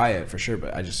to try it for sure,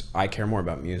 but I care more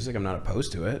about music. I'm not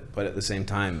opposed to it. But at the same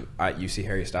time, you see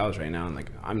Harry Styles right now, and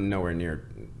like, I'm nowhere near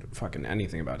fucking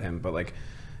anything about him, but like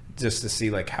just to see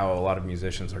like how a lot of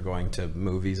musicians are going to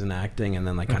movies and acting and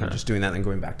then like kind of just doing that and then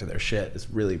going back to their shit is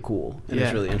really cool. And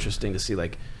it's really interesting to see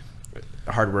like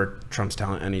hard work trumps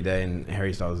talent any day, and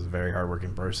Harry Styles is a very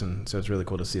hardworking person, so it's really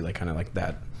cool to see like kind of like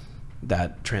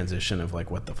that transition of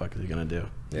like what the fuck is he gonna do.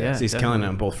 So he's killing it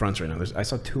on both fronts right now. I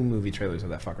saw 2 movie trailers of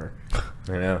that fucker.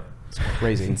 I know, it's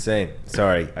crazy. It's insane.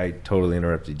 Sorry, I totally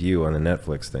interrupted you on the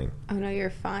Netflix thing. Oh no, you're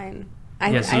fine.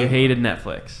 So you hated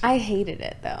Netflix. I hated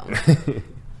it though.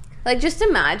 Like, just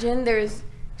imagine there's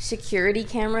security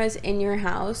cameras in your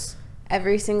house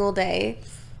every single day,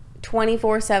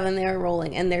 24/7 they are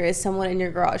rolling, and there is someone in your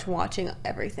garage watching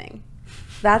everything.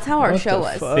 That's how our show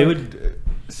was. They would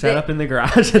set up in the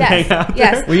garage and hang out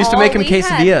there. We used to make them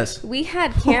quesadillas. We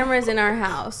had cameras in our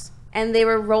house, and they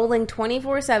were rolling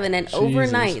 24/7, and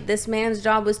overnight, this man's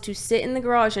job was to sit in the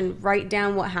garage and write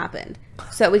down what happened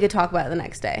so that we could talk about it the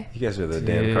next day. You guys are the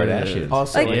damn Kardashians.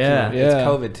 Also, like, it's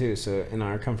COVID too, so in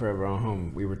our comfort of our own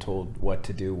home, we were told what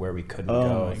to do, where we couldn't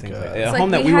go, things like that. A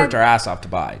home that we worked our ass off to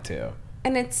buy too.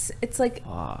 And it's like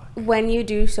when you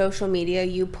do social media,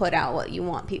 you put out what you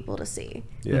want people to see,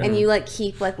 and you like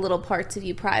keep like little parts of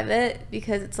you private,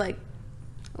 because it's like,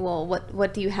 well,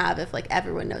 what do you have if like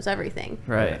everyone knows everything?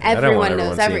 Right. Everyone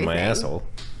knows everything. My asshole.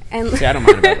 And see, I don't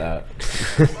mind about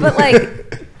that. But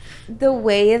like the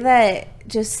way that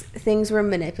just things were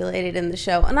manipulated in the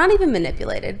show, not even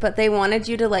manipulated, but they wanted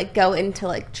you to like go into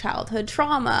like childhood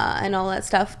trauma and all that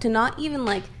stuff to not even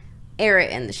like air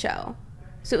it in the show.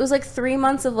 So it was like 3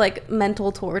 months of like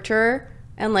mental torture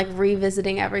and like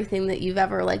revisiting everything that you've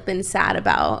ever like been sad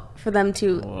about for them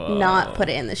to not put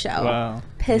it in the show.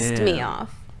 Pissed me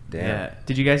off. Damn. Yeah.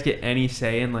 Did you guys get any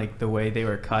say in like the way they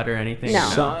were cut or anything?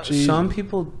 No. Some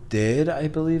people did, I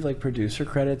believe, like producer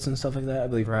credits and stuff like that. I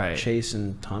believe Right. Chase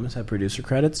and Thomas had producer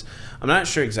credits. I'm not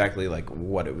sure exactly like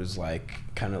what it was like,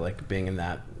 kind of like being in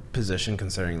that position,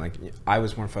 considering like I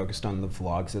was more focused on the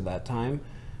vlogs at that time,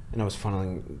 and I was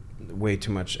funneling way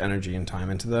too much energy and time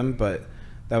into them. But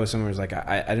that was somewhere like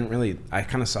I didn't really, I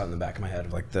kind of saw it in the back of my head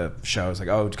of like the show. I was like,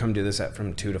 oh, come do this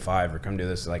from 2 to 5, or come do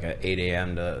this like at 8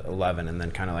 a.m. to 11, and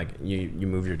then kind of like you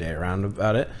move your day around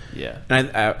about it. Yeah.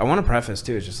 And I want to preface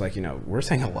too, it's just like, you know, we're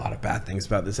saying a lot of bad things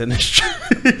about this industry.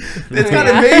 It's got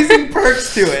amazing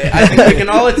perks to it. I think we can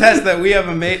all attest that we have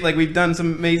we've done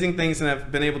some amazing things and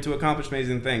have been able to accomplish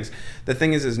amazing things. The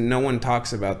thing is no one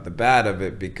talks about the bad of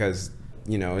it, because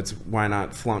you know, it's why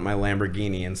not flaunt my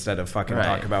Lamborghini instead of fucking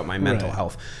talk about my mental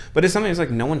health. But it's something that's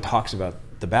like no one talks about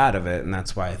the bad of it, and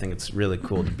that's why I think it's really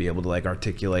cool to be able to like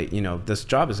articulate, you know, this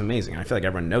job is amazing. I feel like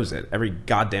everyone knows it. Every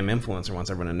goddamn influencer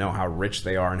wants everyone to know how rich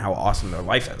they are and how awesome their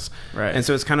life is. Right. And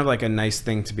so it's kind of like a nice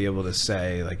thing to be able to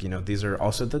say, like, you know, these are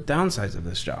also the downsides of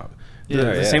this job.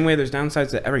 The same way there's downsides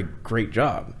to every great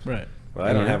job. Right. Well,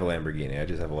 I don't have a Lamborghini. I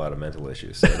just have a lot of mental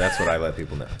issues. So that's what I let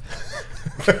people know.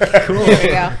 Cool.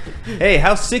 Yeah. Hey,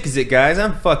 how sick is it, guys?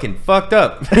 I'm fucking fucked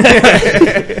up.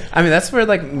 I mean, that's where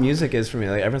like music is for me.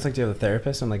 Like everyone's like, do you have a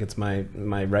therapist? I'm like, it's my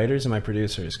writers and my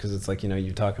producers, because it's like, you know,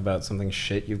 you talk about something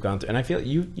shit you've gone through, and I feel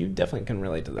you definitely can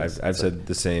relate to this. I've said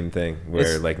the same thing,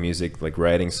 where like music, like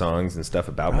writing songs and stuff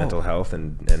about mental health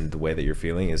and the way that you're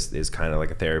feeling is kind of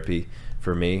like a therapy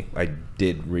for me. I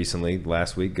did recently,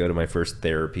 last week, go to my first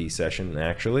therapy session,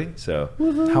 actually. So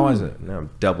how was it? Now I'm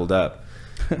doubled up.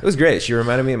 It was great. She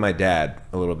reminded me of my dad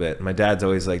a little bit. My dad's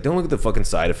always like, don't look at the fucking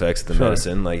side effects of the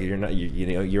medicine. Like, you're not, you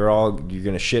know, you're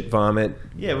gonna shit vomit.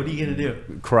 Yeah, what are you gonna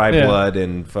do? Cry blood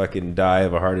and fucking die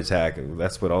of a heart attack.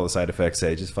 That's what all the side effects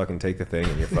say. Just fucking take the thing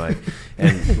and you're fine.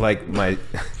 And like my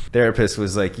therapist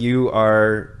was like, you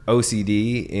are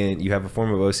OCD, and you have a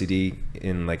form of OCD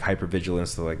in like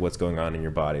hypervigilance to like what's going on in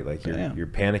your body. Like you're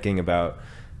panicking about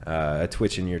a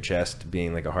twitch in your chest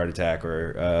being like a heart attack,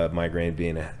 or a migraine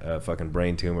being a fucking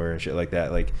brain tumor and shit like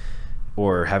that, like,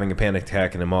 or having a panic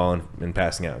attack in a mall and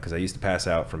passing out, because I used to pass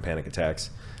out from panic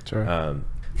attacks. Sure.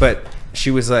 But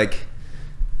she was like,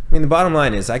 I mean, the bottom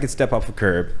line is I could step off a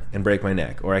curb and break my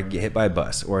neck, or I could get hit by a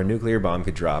bus, or a nuclear bomb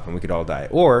could drop and we could all die.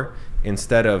 Or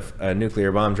instead of a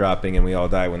nuclear bomb dropping and we all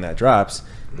die when that drops,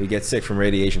 we get sick from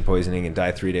radiation poisoning and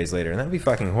die 3 days later, and that'd be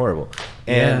fucking horrible.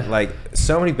 And like,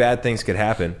 so many bad things could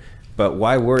happen, but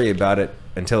why worry about it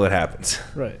until it happens?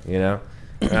 Right. You know?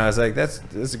 And I was like, that's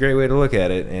a great way to look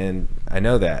at it, and I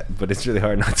know that, but it's really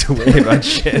hard not to worry about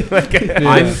shit. Like,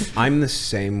 I'm the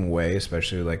same way,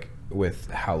 especially like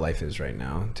with how life is right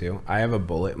now too. I have a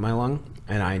bullet in my lung,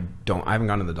 and I haven't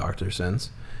gone to the doctor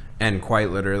since, and quite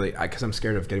literally, because I'm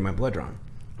scared of getting my blood drawn.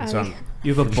 So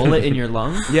you have a bullet in your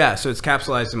lung? Yeah, so it's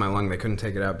capsulized in my lung. They couldn't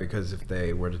take it out, because if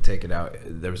they were to take it out,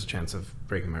 there was a chance of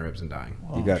breaking my ribs and dying.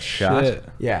 You got shot?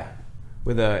 Yeah.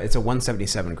 it's a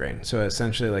 177 grain. So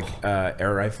essentially like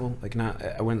air rifle, like not,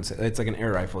 I wouldn't say, it's like an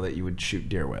air rifle that you would shoot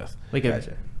deer with. Like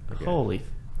Gotcha. a holy.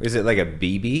 Is it like a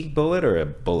BB bullet or a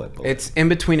bullet? It's in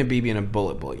between a BB and a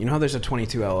bullet. You know how there's a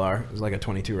 22 LR? It's like a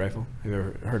 22 rifle. Have you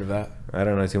ever heard of that? I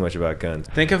don't know too much about guns.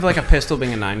 Think of like a pistol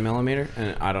being a 9mm,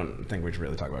 and I don't think we should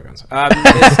really talk about guns.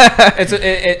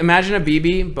 Imagine a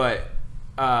BB, but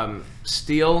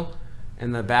steel,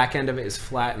 and the back end of it is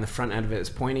flat, and the front end of it is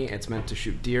pointy. It's meant to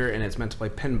shoot deer, and it's meant to play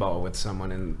pinball with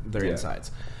someone in their insides.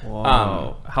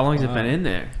 Whoa. How long has it been in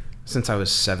there? Since I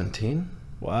was 17.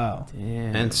 Wow.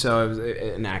 Damn. And so it was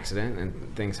an accident,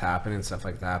 and things happen and stuff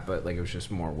like that. But like it was just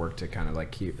more work to kind of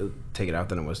like take it out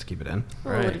than it was to keep it in.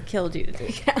 Well, it would have killed you to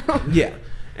take it out. Yeah.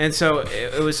 And so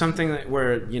it was something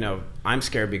where, you know, I'm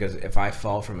scared because if I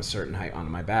fall from a certain height on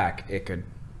my back, it could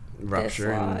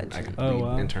rupture and I could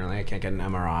bleed internally. I can't get an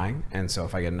MRI. And so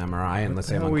if I get an MRI, and let's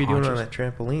say I'm unconscious. What were you doing on that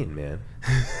trampoline, man?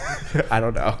 I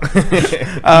don't know. You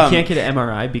can't get an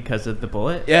MRI because of the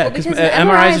bullet? Yeah, because because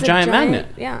MRI is a giant magnet.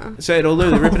 Yeah. So it'll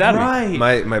literally rip it out of me.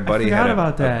 My buddy had a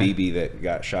that. BB that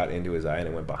got shot into his eye and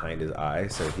it went behind his eye.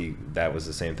 So that was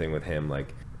the same thing with him.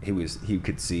 Like he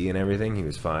could see and everything. He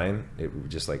was fine. It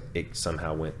just like it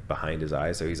somehow went behind his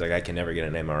eye. So he's like, I can never get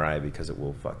an MRI because it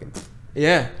will fucking.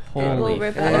 Yeah. Holy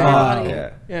rip out of your body.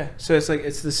 Yeah. Yeah. So it's like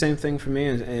it's the same thing for me,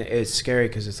 and it's scary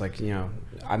because it's like, you know,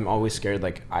 I'm always scared.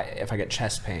 Like if I get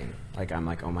chest pain, like I'm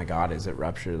like, oh my god, is it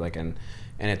ruptured? Like and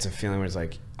it's a feeling where it's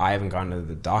like I haven't gone to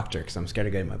the doctor because I'm scared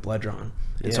of getting my blood drawn.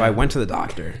 And so I went to the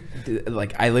doctor.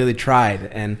 Like I literally tried,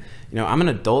 and you know, I'm an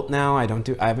adult now. I don't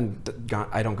go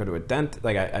to a dentist.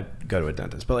 Like I go to a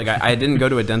dentist, but like I didn't go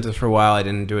to a dentist for a while. I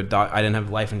didn't I didn't have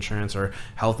life insurance or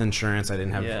health insurance. I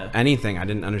didn't have anything. I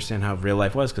didn't understand how real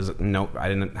life was because I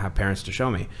didn't have parents to show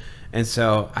me. And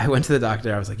so I went to the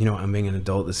doctor. I was like, you know what, I'm being an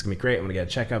adult. This is gonna be great. I'm gonna get a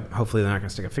checkup. Hopefully they're not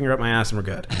gonna stick a finger up my ass and we're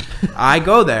good. I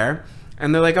go there.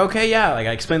 And they're like, okay, yeah. Like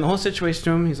I explained the whole situation to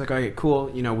him. He's like, okay,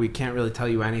 cool. You know, we can't really tell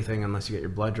you anything unless you get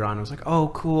your blood drawn. I was like, oh,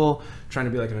 cool. Trying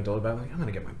to be like an adult about it. Like, I'm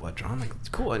gonna get my blood drawn. Like, it's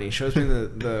cool. And he shows me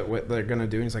the what they're gonna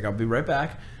do. And he's like, I'll be right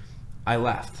back. I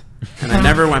left. And I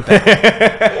never went back.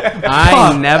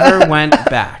 I never went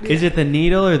back. Is it the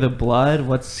needle or the blood?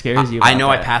 What scares you about I know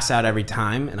that? I pass out every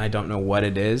time, and I don't know what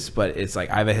it is, but it's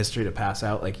like I have a history to pass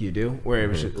out like you do, where it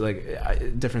was just,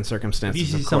 like different circumstances. If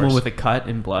you see someone with a cut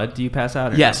and blood, do you pass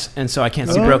out? Or yes, no? and so I can't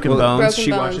see broken bones.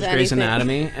 She watches Grey's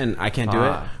Anatomy, and I can't do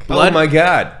it. Blood, oh my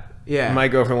god. Yeah. My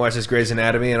girlfriend watches Grey's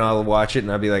Anatomy, and I'll watch it,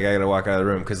 and I'll be like, I gotta walk out of the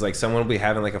room because like someone will be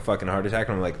having like a fucking heart attack,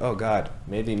 and I'm like, oh god,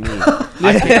 maybe me.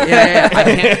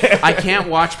 I can't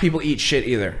watch people eat shit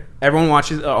either. Everyone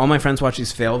watches. All my friends watch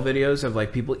these fail videos of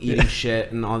like people eating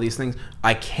shit and all these things.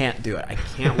 I can't do it. I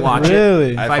can't watch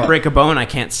it. If I break a bone, I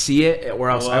can't see it,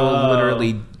 or else I will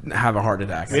literally have a heart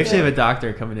attack. We actually have a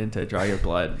doctor coming in to draw your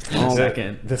blood in a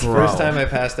second. The first time I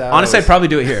passed out, honestly, I'd probably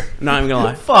do it here. Not even gonna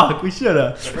lie. Fuck, we should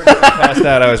have. The first time I passed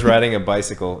out, I was riding a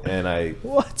bicycle and I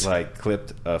like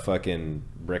clipped a fucking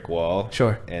brick wall.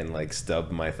 Sure. And like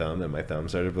stubbed my thumb, and my thumb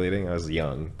started bleeding. I was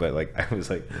young, but like I was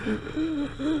like,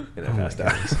 and I passed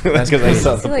out. That's because I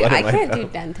saw the blood. I can't do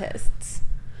dentists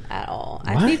at all.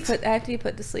 I have to be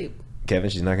put to sleep.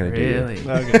 Kevin, she's not going to do it.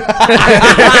 Okay.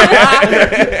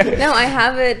 No, I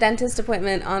have a dentist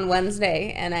appointment on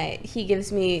Wednesday, and he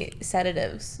gives me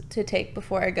sedatives to take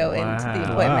before I go into the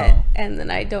appointment, and then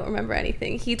I don't remember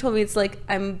anything. He told me it's like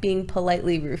I'm being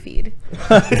politely roofied.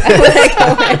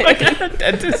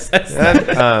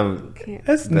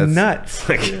 That's nuts.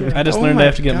 I just learned I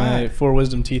have to get my 4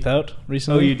 wisdom teeth out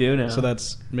recently. Oh, you do now? So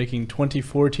that's making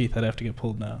 24 teeth that I have to get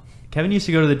pulled now. Kevin used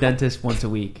to go to the dentist once a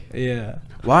week. Yeah.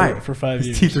 Why? For 5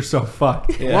 years. His teeth are so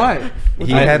fucked. Yeah. Why?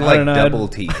 He had like double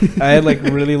teeth. I had like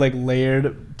really like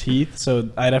layered teeth, so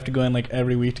I'd have to go in like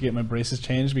every week to get my braces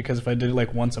changed, because if I did it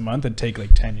like once a month, it'd take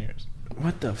like 10 years.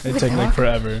 What the fuck? It'd take like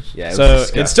forever. Yeah, so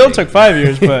it still took 5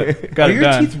 years, but got Are it your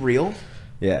done. teeth real?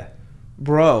 Yeah.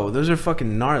 Bro, those are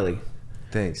fucking gnarly.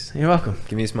 Thanks. You're welcome.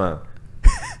 Give me a smile.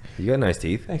 You got nice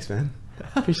teeth. Thanks, man.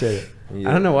 Appreciate it. You,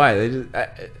 I don't know why. They just...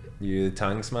 you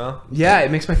tongue smile? Yeah,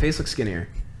 it makes my face look skinnier.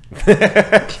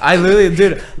 I literally,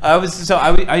 dude. I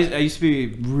used to be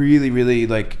really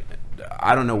like,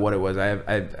 I don't know what it was.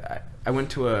 I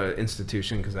went to a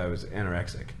institution because I was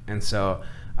anorexic, and so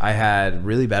I had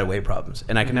really bad weight problems,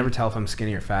 and I can never tell if I'm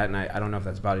skinny or fat, and I don't know if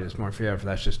that's body dysmorphia or if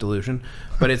that's just delusion,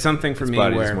 but it's something for me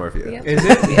body where dysmorphia. Yep. is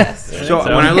it? Yes. So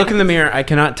when I look in the mirror, I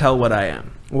cannot tell what I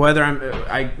am. Whether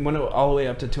I went all the way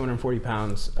up to 240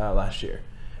 pounds last year.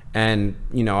 And,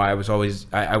 you know, I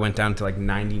went down to like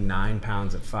 99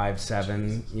 pounds at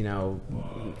 5'7", you know.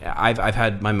 I've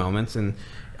had my moments, and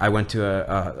I went to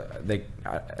a you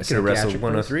could have wrestled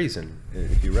 103s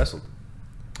if you wrestled.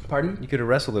 Pardon? You could have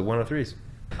wrestled at 103s.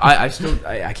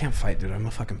 I can't fight, dude. I'm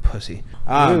a fucking pussy.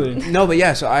 Really? No, but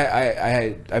yeah. So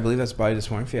I believe that's body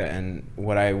dysmorphia, and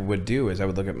what I would do is I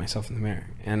would look at myself in the mirror,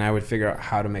 and I would figure out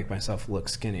how to make myself look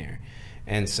skinnier.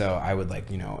 And so I would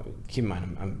keep in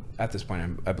mind, I'm at this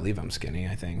point, I believe I'm skinny,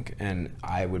 I think, and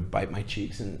I would bite my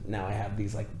cheeks, and now I have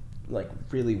these like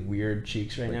really weird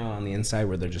cheeks right now on the inside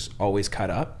where they're just always cut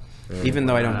up, even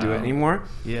though I don't do it anymore.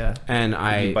 Yeah. And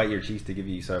you bite your cheeks to give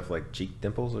you sort of like cheek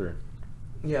dimples, or?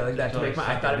 Yeah, like that to make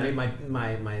I thought it made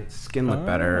my skin look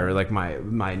better, or like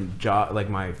my jaw, like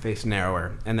my face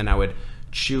narrower, and then I would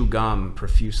chew gum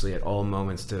profusely at all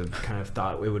moments to kind of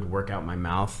thought it would work out my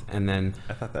mouth, and then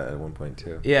I thought that at one point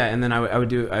too. Yeah, and then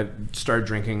I started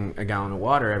drinking a gallon of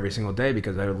water every single day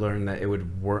because I learned that it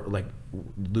would work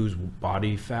lose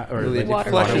body fat or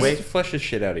water weight. Flushes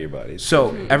shit out of your body.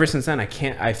 So ever since then,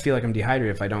 I feel like I'm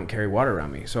dehydrated if I don't carry water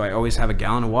around me. So I always have a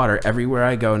gallon of water everywhere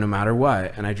I go, no matter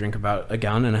what, and I drink about 1.5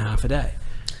 gallons a day.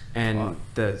 And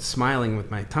the smiling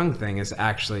with my tongue thing is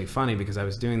actually funny because I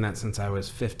was doing that since I was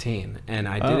 15, and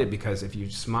I did it because if you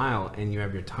smile and you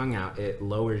have your tongue out, it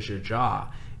lowers your jaw.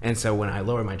 And so when I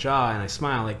lower my jaw and I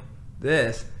smile like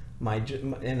this,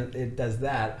 and it does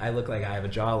that, I look like I have a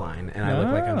jawline, and I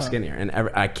look like I'm skinnier, and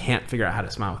I can't figure out how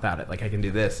to smile without it. Like I can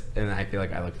do this, and I feel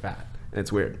like I look fat, and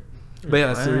it's weird. But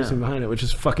yeah, that's the reason behind it, which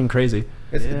is fucking crazy.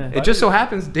 It just so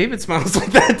happens David smiles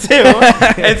like that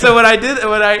too. And so when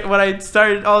I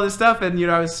started all this stuff, and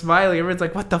I was smiling, everyone's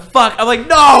like, "What the fuck?" I'm like,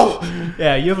 "No."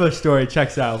 Yeah, you have a story.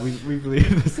 Checks out. We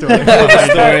believe the story.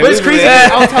 But it's crazy.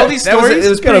 I'll tell these stories. It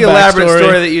was a pretty elaborate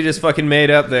story that you just fucking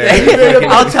made up there.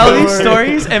 I'll tell these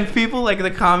stories, and people like the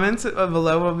comments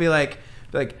below will be like,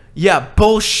 yeah,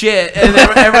 bullshit, and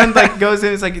everyone like goes in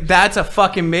and is like, that's a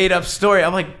fucking made up story.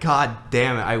 I'm like, God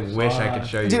damn it, I wish I could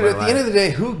show you. Dude, at the end of the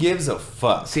day, who gives a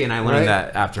fuck? See, and I learned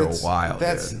that after a while.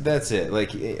 That's it.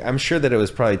 Like, I'm sure that it was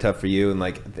probably tough for you, and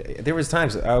like there was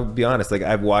times, I'll be honest, like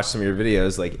I've watched some of your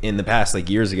videos like in the past, like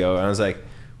years ago, and I was like,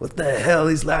 what the hell?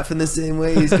 He's laughing the same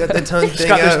way. He's got the tongue thing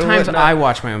Scott, out. There's times I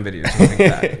watch my own videos and think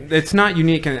that. It's not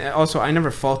unique, and also I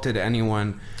never faulted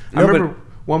anyone. I remember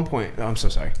one point. Oh, I'm so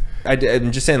sorry.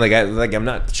 I'm just saying, like I'm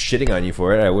not shitting on you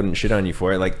for it. I wouldn't shit on you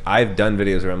for it. Like I've done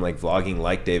videos where I'm like vlogging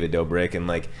like David Dobrik, and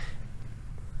like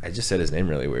I just said his name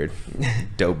really weird,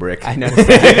 Dobrik. I know.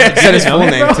 Said his full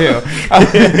name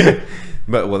too.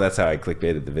 But that's how I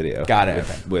clickbaited the video. Got it.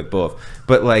 With both.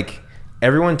 But like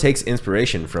everyone takes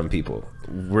inspiration from people,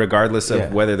 regardless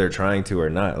of whether they're trying to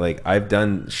or not. Like I've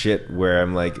done shit where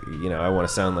I'm like, I want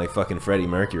to sound like fucking Freddie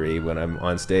Mercury when I'm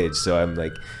on stage, so I'm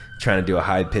like trying to do a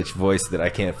high-pitched voice that I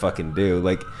can't fucking do,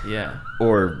 like,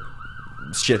 or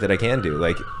shit that I can do.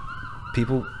 Like,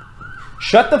 people,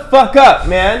 shut the fuck up,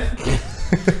 man.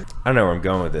 I don't know where I'm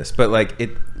going with this, but like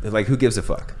who gives a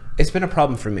fuck? It's been a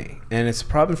problem for me, and it's a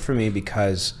problem for me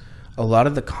because a lot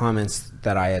of the comments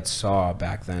that I had saw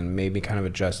back then made me kind of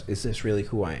adjust, is this really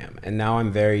who I am? And now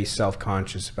I'm very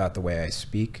self-conscious about the way I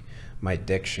speak, my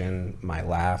diction, my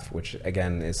laugh, which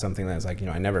again is something that's like,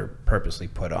 I never purposely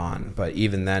put on, but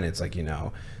even then it's like,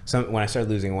 when I started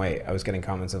losing weight, I was getting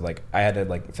comments of like, I had to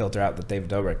like filter out the David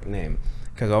Dobrik name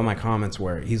because all my comments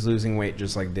were, he's losing weight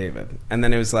just like David. And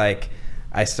then it was like,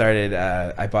 I started,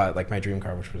 I bought like my dream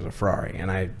car, which was a Ferrari,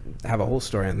 and I have a whole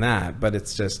story on that, but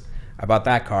it's just, I bought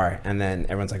that car, and then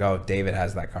everyone's like, oh, David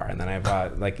has that car. And then I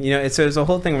bought, like, so there's a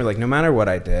whole thing where, like, no matter what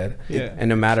I did, and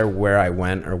no matter where I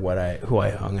went or who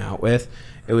I hung out with,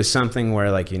 it was something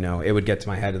where, like, it would get to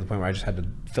my head to the point where I just had to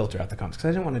filter out the comments. Because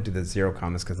I didn't want to do the 0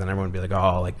 comments, because then everyone would be like,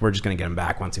 oh, like, we're just going to get him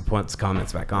back once he puts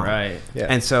comments back on. Right. Yeah.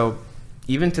 And so,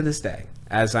 even to this day,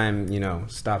 as I'm,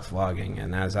 stopped vlogging,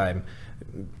 and as I'm,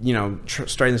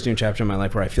 starting this new chapter in my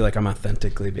life where I feel like I'm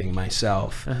authentically being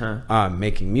myself,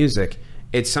 making music,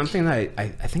 it's something that I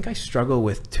think I struggle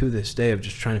with to this day, of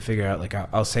just trying to figure out, like,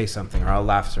 I'll say something, or I'll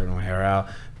laugh a certain way, or I'll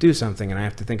do something, and I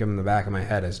have to think of in the back of my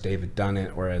head as David done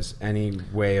it, or as any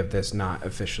way of this not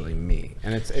officially me.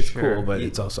 And it's cool, but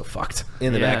it's also fucked.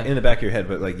 In the back of your head,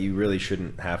 but like you really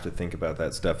shouldn't have to think about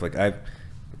that stuff. Like I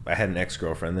had an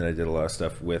ex-girlfriend that I did a lot of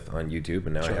stuff with on YouTube,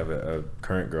 and now I have a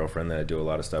current girlfriend that I do a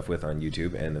lot of stuff with on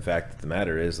YouTube. And the fact of the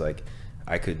matter is, like,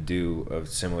 I could do a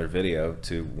similar video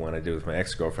to one I did with my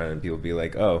ex-girlfriend, and people be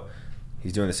like, oh,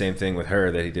 he's doing the same thing with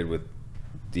her that he did with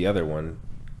the other one.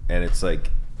 And it's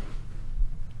like,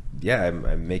 yeah,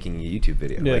 I'm making a YouTube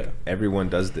video. Like, everyone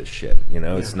does this shit,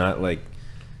 It's not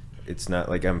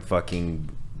like I'm fucking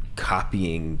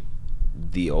copying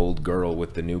the old girl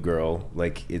with the new girl.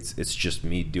 Like it's just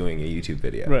me doing a YouTube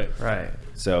video. Right.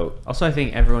 So also, I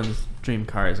think everyone's dream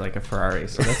car is like a Ferrari,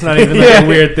 so that's not even like a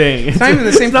weird thing. It's not even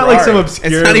the same. It's not Ferrari. like some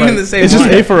obscure. It's not even the same. It's just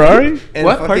a Ferrari. And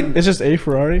What? fucking- It's just a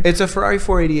Ferrari. It's a Ferrari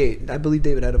 488. I believe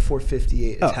David had a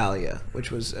 458 Italia, which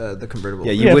was the convertible.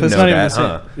 Yeah, you Yeah, wouldn't if know it's not even that,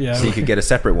 the huh? same. Yeah. So you could get a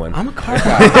separate one. I'm a car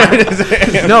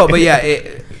guy. No, but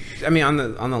yeah, I mean, on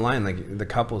the line, like the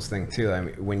couples thing too. I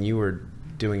mean, when you were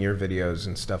doing your videos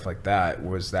and stuff like that,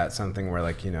 was that something where,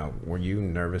 like, you know, were you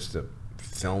nervous to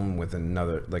film with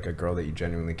another, like a girl that you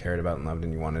genuinely cared about and loved,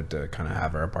 and you wanted to kind of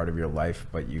have her a part of your life,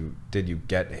 but you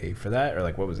get hate for that, or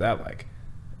like what was that like?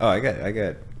 Oh, I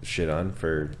got shit on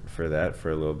for that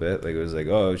for a little bit. Like it was like,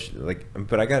 oh, like,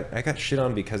 but I got shit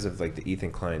on because of like the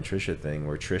Ethan Klein Trisha thing,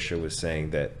 where Trisha was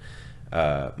saying that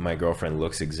my girlfriend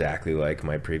looks exactly like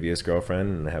my previous girlfriend,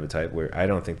 and I have a type where I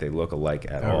don't think they look alike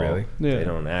at all. Really? Yeah. They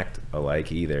don't act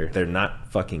alike either. They're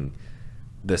not fucking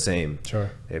the same. Sure.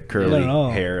 They have curly Not at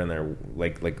all. hair and they're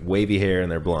like wavy hair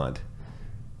and they're blonde.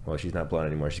 Well, she's not blonde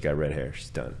anymore. She's got red hair. She's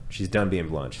done. She's done being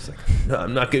blonde. She's like, no,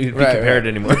 I'm not going to be compared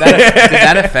anymore. Did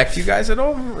that affect you guys at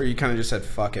all, or you kind of just said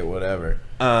fuck it, whatever?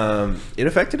 It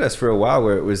affected us for a while,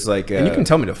 where it was like, And you can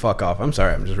tell me to fuck off. I'm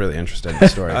sorry. I'm just really interested in the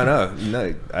story. oh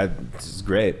no, this is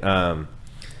great.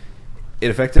 It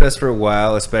affected us for a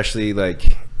while, especially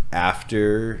like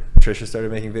after Trisha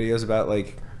started making videos about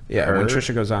like her. When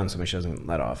Trisha goes on, somebody she doesn't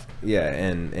let off. Yeah,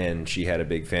 and she had a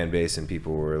big fan base, and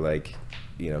people were like,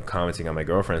 you know, commenting on my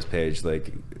girlfriend's page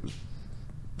like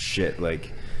shit,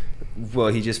 like, well,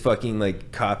 he just fucking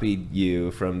like copied you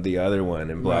from the other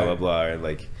one and blah blah blah, and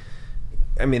like,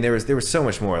 I mean, there was so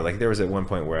much more. Like there was at one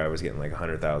point where I was getting like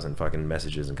 100,000 fucking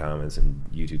messages and comments and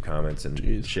YouTube comments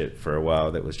and shit for a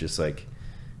while that was just like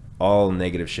all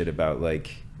negative shit about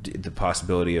like the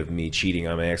possibility of me cheating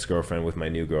on my ex-girlfriend with my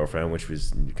new girlfriend, which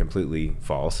was completely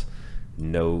false.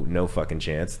 No fucking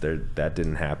chance. That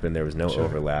didn't happen. There was no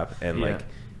overlap, and like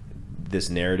this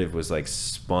narrative was like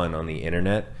spun on the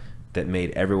internet that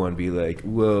made everyone be like,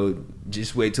 well,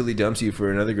 just wait till he dumps you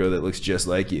for another girl that looks just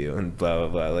like you, and blah blah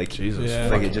blah. Like Jesus,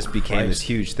 like it just became this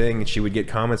huge thing. And she would get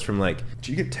comments from like,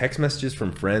 do you get text messages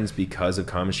from friends because of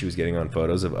comments she was getting on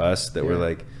photos of us that were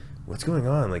like, what's going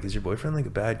on? Like, is your boyfriend like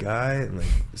a bad guy? And like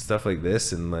stuff like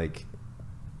this, and like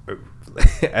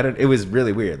it was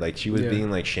really weird. Like she was being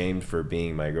like shamed for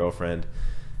being my girlfriend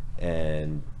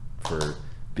and for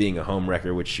being a home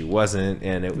wrecker, which she wasn't,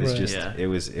 and it was just it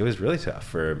was really tough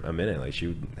for a minute. Like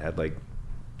she had like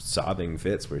sobbing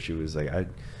fits where she was like, I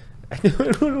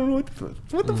don't know what the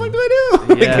fuck do I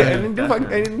do? Like,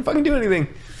 I didn't fucking do anything.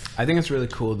 I think it's really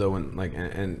cool though when like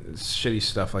and shitty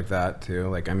stuff like that too.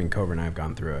 Like I mean, Kouvr and I have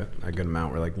gone through it a good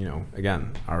amount. Where like, you know,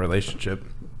 again, our relationship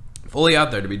fully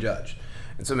out there to be judged.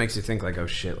 And so it makes you think like, oh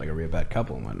shit, like are we a bad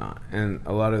couple and whatnot? And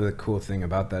a lot of the cool thing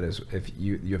about that is if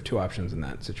you have two options in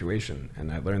that situation.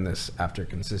 And I learned this after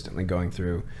consistently going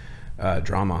through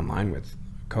drama online with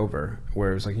Kouvr,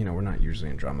 where it was like, you know, we're not usually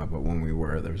in drama, but when we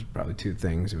were, there was probably two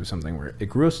things. It was something where it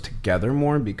grew us together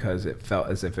more because it felt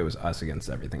as if it was us against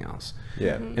everything else.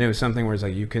 Yeah. And it was something where it's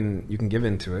like you can give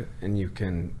into it and you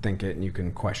can think it and you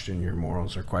can question your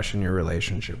morals or question your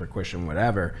relationship or question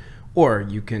whatever. Or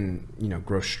you can, you know,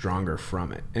 grow stronger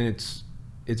from it. And it's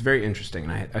very interesting.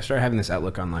 And I started having this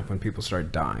outlook on life when people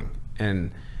started dying.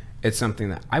 And it's something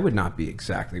that I would not be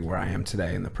exactly where I am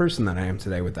today and the person that I am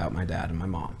today without my dad and my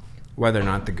mom, whether or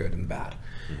not the good and bad.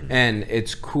 And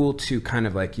it's cool to kind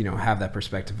of like, you know, have that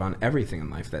perspective on everything in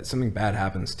life, that something bad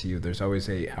happens to you. There's always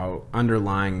a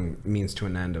underlying means to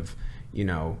an end of, you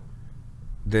know,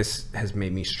 this has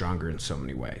made me stronger in so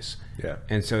many ways. Yeah.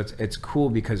 And so it's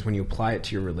cool because when you apply it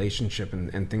to your relationship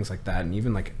and things like that, and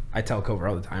even like I tell Kouvr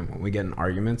all the time, when we get in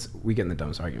arguments, we get in the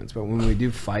dumbest arguments, but when we do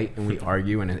fight and we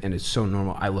argue and it's so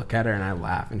normal, I look at her and I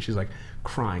laugh and she's like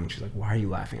crying. She's like, why are you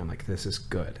laughing? I'm like, this is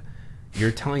good.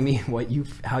 You're telling me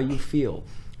how you feel,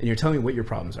 and you're telling me what your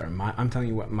problems are. I'm telling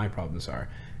you what my problems are.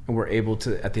 And we're able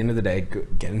to, at the end of the day,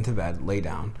 get into bed, lay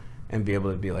down, and be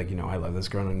able to be like, you know, I love this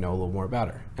girl and I know a little more about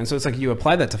her. And so it's like you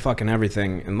apply that to fucking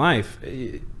everything in life,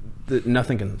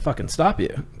 nothing can fucking stop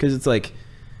you. Because it's like,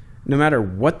 no matter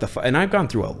what the fuck, and I've gone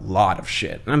through a lot of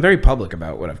shit. And I'm very public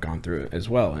about what I've gone through as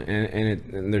well.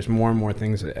 And there's more and more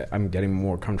things that I'm getting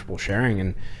more comfortable sharing.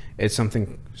 And it's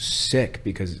something sick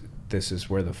because this is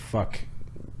where the fuck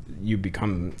you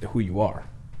become who you are.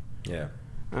 Yeah.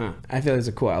 I feel it's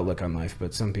a cool outlook on life,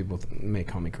 but some people may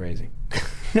call me crazy.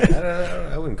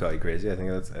 I wouldn't call you crazy. I think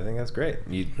that's great.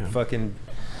 You fucking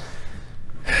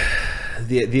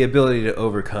the ability to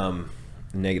overcome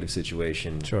negative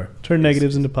situation. Sure. Turn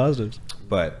negatives into positives.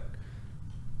 But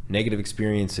negative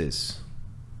experiences,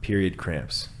 period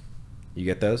cramps. You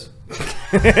get those?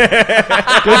 Good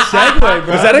segue, bro.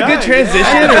 Was that a good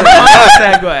transition? Or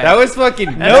segue. That was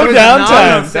fucking No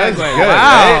downtime. That was good.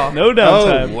 Wow. Right? No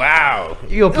downtime. Oh, wow.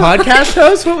 You a podcast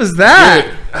host? What was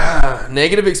that?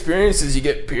 Negative experiences, you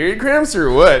get period cramps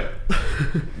or what?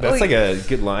 That's like a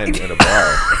good line at a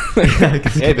bar.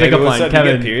 Hey, baby, what's up?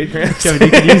 Kevin. You get period cramps? Kevin,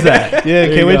 you can use that. Yeah,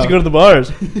 can't wait to go to the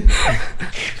bars.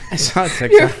 I saw a Your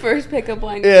TikTok. first pickup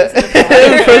line. Because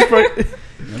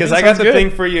I got the thing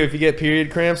for you. If you get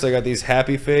period cramps, I got these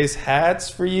happy face hats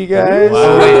for you guys.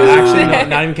 Wow. Wait, actually, no,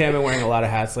 not even kidding. I've been wearing a lot of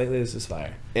hats lately. This is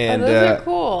fire. And those are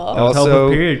cool. Help also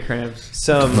with period cramps.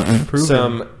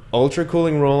 some ultra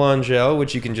cooling roll-on gel,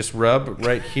 which you can just rub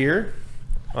right here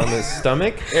on the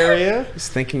stomach area.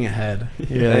 Just thinking ahead.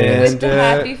 Yeah. And With the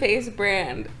Happy Face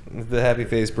brand. the Happy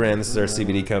Face brand. This is our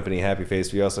CBD company, Happy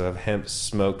Face. We also have hemp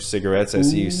smoked cigarettes. I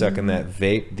see you sucking that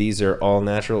vape. These are all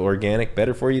natural, organic,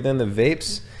 better for you than the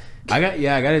vapes. I got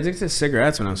addicted to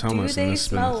cigarettes when I was Do homeless, and they this has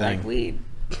been a smell thing. like weed?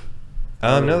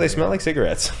 No, they smell like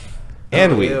cigarettes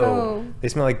and weed. Oh. They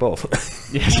smell like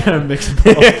both. Yeah, kind of mix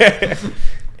both.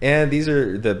 And these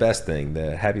are the best thing,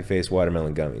 the Happy Face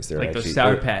watermelon gummies. They're Like actually, those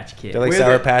Sour Patch Kids. They're like Where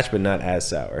Sour they- Patch, but not as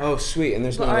sour. Oh, sweet! And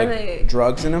there's no But are like they-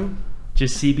 drugs in them.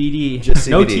 Just CBD. Just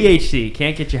No CBD. THC.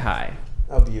 Can't get you high.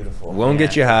 Oh, beautiful. Won't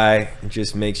get Yeah. you high. It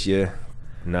just makes you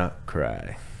not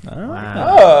cry.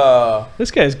 Wow. Oh, This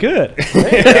guy's good.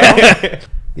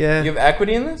 Yeah, you have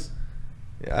equity in this?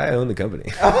 I own the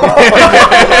company.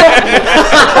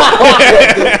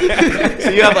 So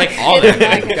you have like all It's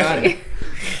that. not Got it.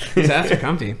 It's after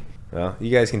comfy. Well,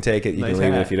 you guys can take it. You Nice can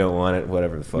leave it hat. if you don't want it.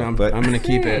 Whatever the fuck. No, but I'm gonna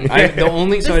keep it. The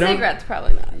only The so I don't. cigarettes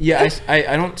probably not. Yeah,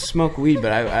 I don't smoke weed,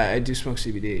 but I do smoke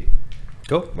CBD.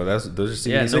 cool. Well, those are CBD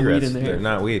Yeah, no weed cigarettes. in there. They're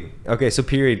not weed. Okay, so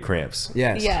period cramps.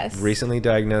 Yes. Yes. Recently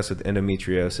diagnosed with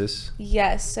endometriosis.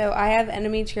 Yes. So I have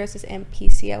endometriosis and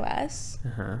PCOS.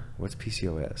 Uh-huh. What's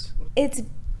PCOS? It's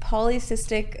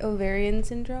polycystic ovarian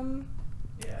syndrome.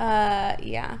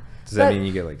 Yeah. Does that But- mean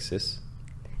you get like cysts?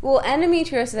 Well,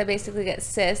 endometriosis, I basically get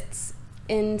cysts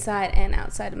inside and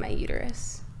outside of my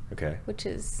uterus, Okay. which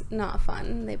is not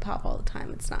fun. They pop all the time.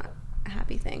 It's not a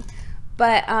happy thing.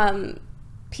 But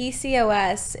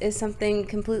PCOS is something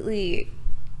completely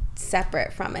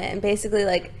separate from it. And basically,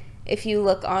 like, if you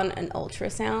look on an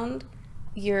ultrasound,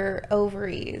 your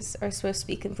ovaries are supposed to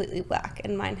be completely black,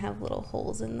 and mine have little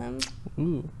holes in them.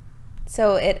 Ooh.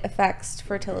 So it affects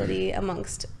fertility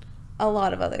amongst a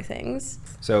lot of other things.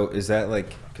 So is that like,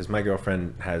 because my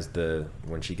girlfriend has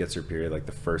when she gets her period, like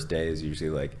the first day is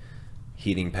usually like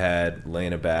heating pad, lay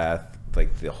in a bath,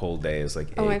 like the whole day is like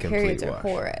Oh, a my complete periods are wash.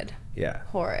 horrid. Yeah.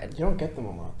 Horrid. You don't get them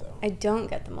a lot though. I don't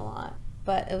get them a lot,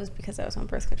 but it was because I was on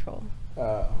birth control,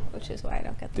 which is why I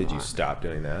don't get them Did a you lot. stop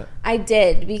doing that? I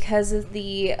did, because of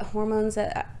the hormones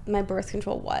that my birth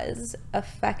control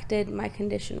affected my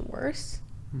condition worse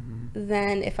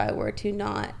than if I were to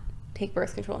not take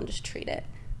birth control and just treat it.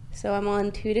 So I'm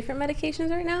on 2 different medications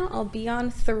right now. I'll be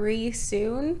on 3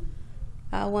 soon.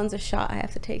 One's a shot I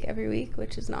have to take every week,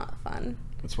 which is not fun.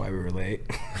 That's why we were late.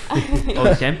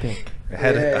 Ozempic. I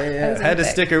had, I had to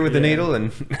stick her with the needle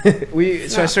and I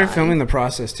started fun. filming the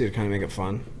process too to kind of make it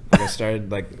fun. Like I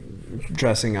started like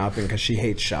dressing up, and because she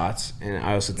hates shots, and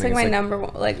I also It's think like it's my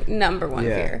number one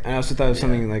yeah. fear. And I also thought it was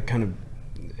something like kind of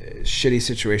shitty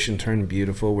situation turned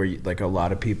beautiful, where like a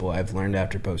lot of people I've learned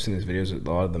after posting these videos, a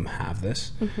lot of them have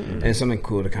this, and it's something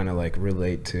cool to kind of like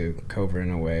relate to Kouvr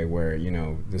in a way where, you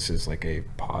know, this is like a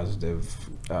positive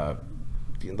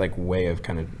like way of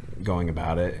kind of going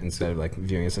about it, instead of like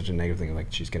viewing it as such a negative thing, like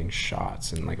she's getting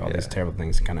shots and like all these terrible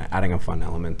things, and kind of adding a fun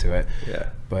element to it. Yeah.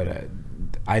 But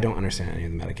I don't understand any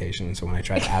of the medication, so when I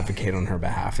try to advocate on her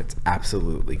behalf, it's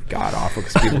absolutely god awful,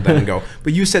 because people then go,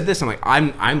 "But you said this." I'm like,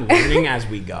 I'm learning as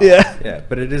we go. yeah,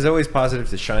 but it is always positive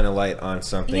to shine a light on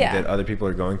something Yeah. that other people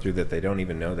are going through that they don't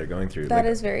even know they're going through. That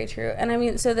is very true. And I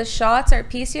mean, so the shots are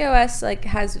PCOS, like,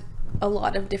 has a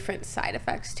lot of different side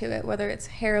effects to it, whether it's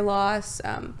hair loss,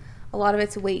 a lot of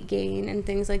it's weight gain and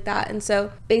things like that. And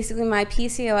so basically my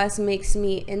PCOS makes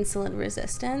me insulin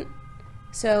resistant.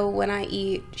 So when I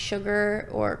eat sugar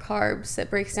or carbs, that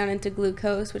breaks down into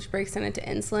glucose, which breaks down into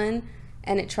insulin,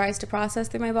 and it tries to process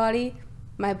through my body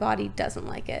doesn't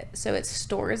like it. So it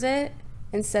stores it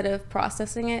instead of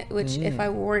processing it, which if I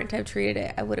weren't to have treated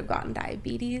it, I would have gotten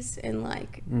diabetes in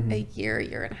like a year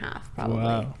and a half probably.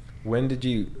 Wow. When did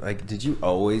you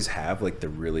always have like the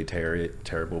really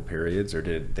terrible periods, or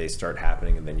did they start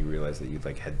happening and then you realized that you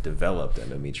like had developed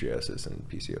endometriosis and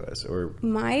PCOS? Or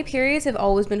My periods have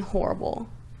always been horrible.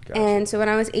 Gotcha. And so when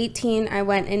I was 18, I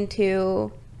went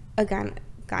into a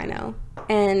gyno,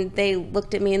 and they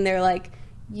looked at me and they're like,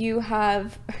 you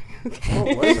have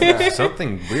Okay. What was that?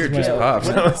 Something weird just Yeah. popped.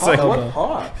 I was like, What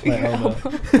popped? My elbow.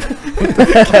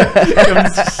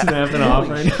 Kevin's snapping off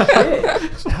right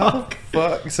now.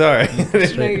 fuck. Sorry.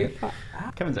 No, you're fine.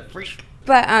 Kevin's a freak.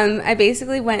 But I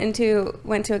basically went to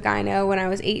a gyno when I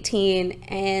was 18,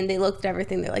 and they looked at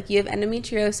everything. They're like, you have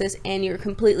endometriosis and you're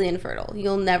completely infertile.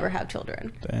 You'll never have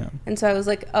children. Damn. And so I was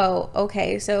like, oh,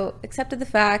 okay. So accepted the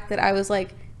fact that I was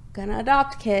like gonna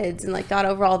adopt kids and like got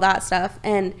over all that stuff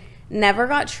and never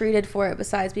got treated for it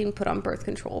besides being put on birth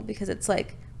control, because it's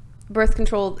like birth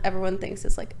control, everyone thinks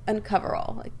is like a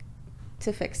cover-all, like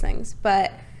to fix things.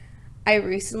 But I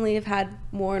recently have had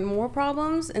more and more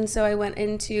problems, and so I went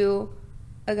into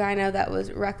a gyno that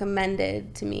was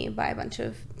recommended to me by a bunch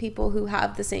of people who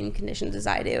have the same conditions as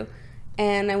I do.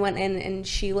 And I went in and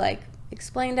she like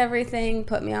explained everything,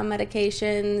 put me on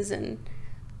medications, and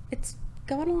it's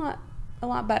going a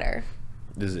lot better.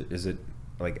 Is it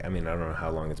like, I mean, I don't know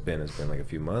how long it's been. It's been like a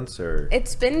few months, or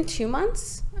It's been 2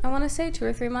 months, I want to say 2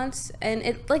 or 3 months, and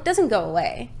it like doesn't go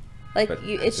away. Like But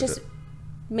it's is just it-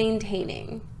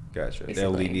 maintaining. gotcha. It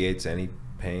basically. alleviates any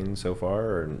pain so far,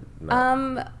 or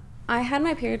not? I had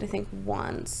my period I think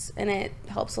once, and it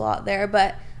helps a lot there,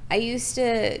 but I used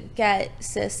to get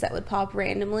cysts that would pop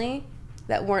randomly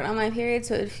that weren't on my period,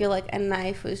 so it would feel like a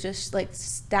knife was just like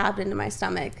stabbed into my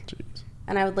stomach. Jeez.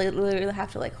 And I would literally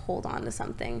have to like hold on to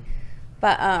something.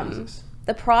 But Jesus.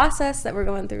 the process that we're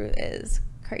going through is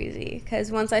crazy, because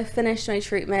once I finish my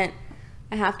treatment,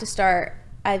 I have to start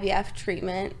IVF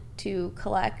treatment to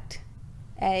collect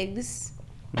eggs,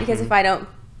 because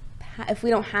if we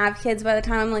don't have kids by the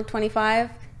time I'm like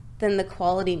 25, then the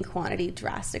quality and quantity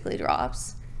drastically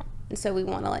drops. And so we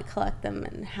want to like collect them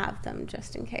and have them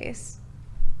just in case,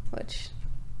 which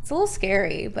it's a little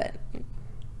scary, but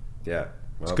Yeah.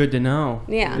 Well, It's good to know.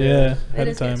 yeah. Yeah, It ahead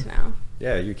is of good time. to know.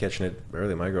 yeah, you're catching it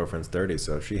early. My girlfriend's 30,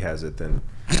 so if she has it, then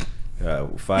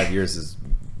 5 years is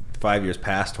 5 years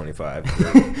past 25.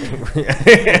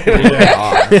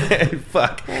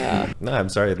 Fuck. Yeah. No, I'm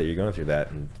sorry that you're going through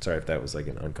that, and sorry if that was like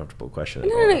an uncomfortable question. at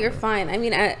No, all. no, you're fine. I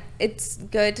mean, it's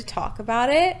good to talk about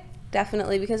it,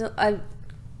 definitely, because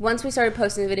once we started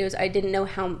posting the videos, I didn't know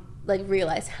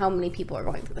realize how many people are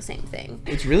going through the same thing.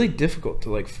 It's really difficult to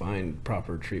like find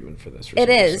proper treatment for this. It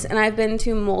is, and I've been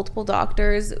to multiple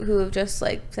doctors who have just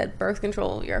like said, birth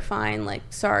control, you're fine, like,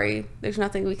 sorry, there's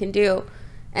nothing we can do.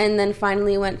 And then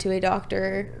finally went to a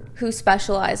doctor who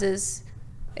specializes,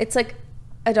 it's like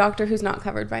a doctor who's not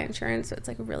covered by insurance, so it's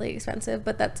like really expensive,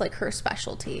 but that's like her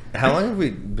specialty. How long have we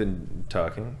been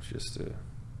talking? Just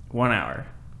 1 hour.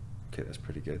 okay, that's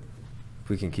pretty good. If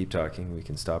we can keep talking, we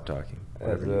can stop talking. That's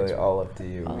Whatever you really guys all up to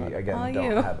you. All We, again, you.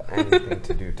 don't have anything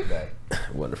to do today.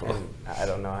 want. Wonderful. And I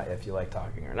don't know if you like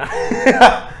talking or not.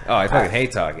 Oh, I fucking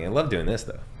hate talking. I love doing this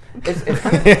though. It's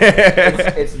kind of,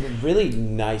 it's really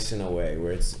nice in a way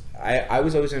where it's. I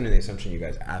was always under the assumption you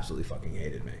guys absolutely fucking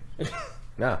hated me.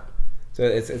 No. So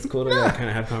it's cool to like, kind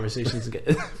of have conversations.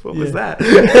 What was that?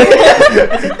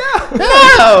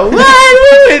 No,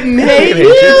 why wouldn't hate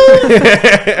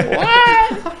you?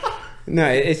 No,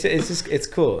 it's just it's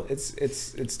cool.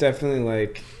 It's definitely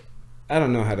like, I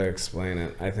don't know how to explain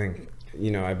it. I think,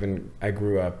 you know, I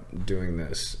grew up doing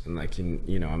this, and like,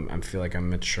 you know, I feel like I'm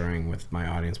maturing with my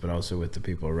audience, but also with the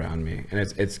people around me, and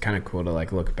it's kind of cool to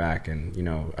like look back and, you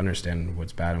know, understand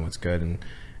what's bad and what's good, and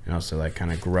also like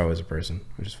kind of grow as a person,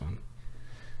 which is fun.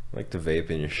 I like to vape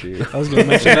in your shoe. I was going to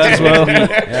mention that as well.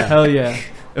 Yeah. Hell yeah.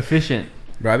 Efficient.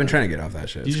 Bro, I've been trying to get off that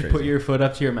shit. You It's just crazy. put your foot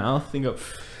up to your mouth and go.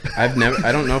 I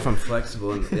don't know if I'm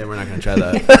flexible, and yeah, we're not gonna try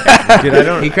that. Dude, I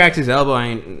don't. He cracked his elbow. I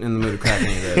ain't in the mood to crack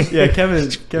any of this. Yeah,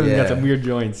 Kevin's Yeah. got some weird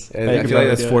joints. And I feel like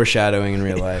that's foreshadowing in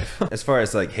real life. As far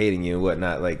as like hating you and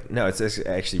whatnot, like, no, it's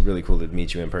actually really cool to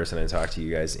meet you in person and talk to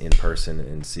you guys in person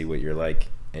and see what you're like.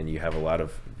 And you have a lot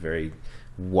of very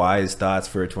wise thoughts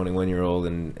for a 21-year-old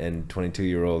and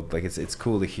 22-year-old. Like, it's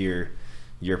cool to hear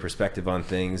your perspective on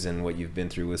things and what you've been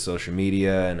through with social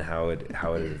media and how it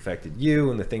affected you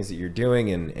and the things that you're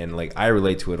doing. And like, I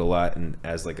relate to it a lot. And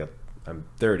as like I'm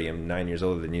 30, I'm 9 years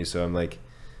older than you. So I'm like,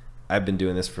 I've been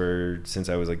doing this since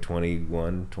I was like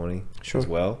 21, 20 Sure. as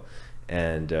well.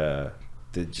 And the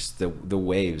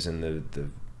waves and the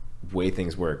way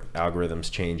things work,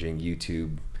 algorithms changing,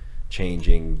 YouTube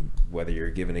changing, whether you're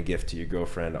giving a gift to your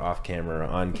girlfriend off camera or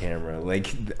on camera,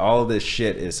 like all this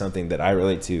shit is something that I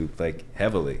relate to like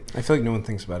heavily. I feel like no one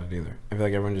thinks about it either. I feel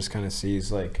like everyone just kind of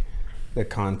sees like the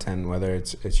content, whether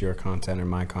it's your content or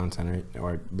my content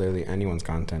or literally anyone's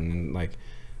content, and like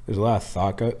there's a lot of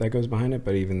thought that goes behind it,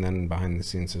 but even then behind the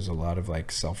scenes there's a lot of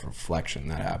like self-reflection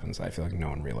that happens that I feel like no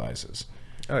one realizes.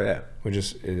 Oh yeah. Which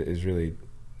is really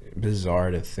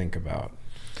bizarre to think about.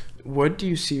 What do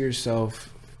you see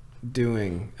yourself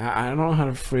doing? I don't know how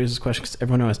to phrase this question because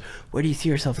everyone knows, where do you see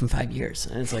yourself in 5 years?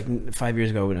 And it's like 5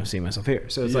 years ago, I wouldn't have seen myself here.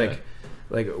 So it's like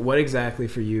what exactly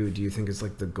for you do you think is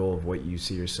like the goal of what you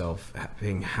see yourself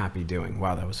being happy doing?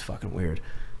 Wow, that was fucking weird.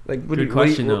 Like, what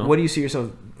do you see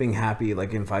yourself being happy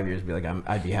like in 5 years? Be like,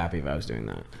 I'd be happy if I was doing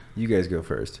that. You guys go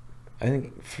first. I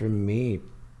think for me,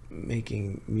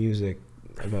 making music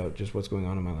about just what's going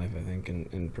on in my life, I think,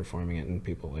 and performing it and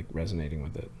people like resonating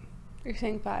with it. You're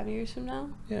saying 5 years from now?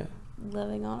 Yeah.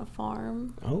 Living on a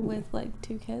farm with like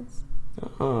 2 kids?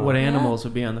 What animals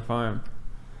would be on the farm?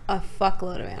 A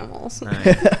fuckload of animals.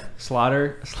 Nice.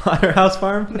 Slaughterhouse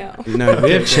farm? No. No,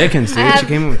 we have chickens, dude. She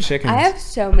came up with chickens. I have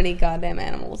so many goddamn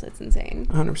animals. It's insane.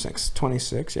 100%.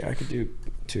 26. Yeah, I could do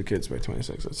 2 kids by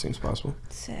 26. That seems possible.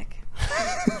 Sick.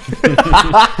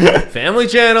 Family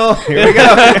channel. Here we go.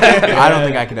 I don't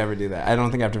think I could ever do that. I don't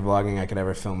think after vlogging I could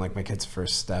ever film like my kid's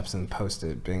first steps and post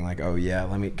it being like, oh yeah,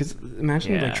 let me, because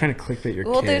imagine like trying to clickbait your kid.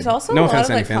 Well, there's also a lot of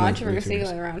like controversy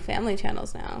going around family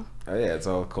channels now. Oh yeah, it's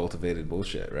all cultivated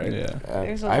bullshit, right? Yeah.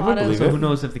 There's a lot of who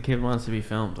knows if the kid wants to be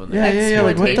filmed when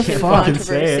like what the fuck?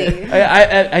 Controversy.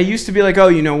 I used to be like, oh,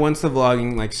 you know, once the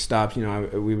vlogging like stopped, you know,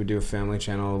 we would do a family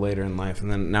channel later in life, and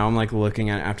then now I'm like looking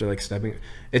at it after like stepping.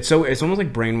 It's almost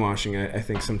like brainwashing. I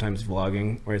think sometimes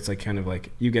vlogging, where it's like kind of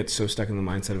like you get so stuck in the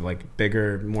mindset of like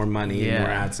bigger, more money, more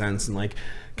AdSense, and like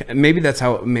maybe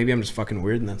I'm just fucking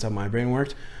weird and that's how my brain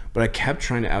worked. But I kept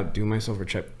trying to outdo myself, or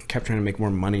kept trying to make more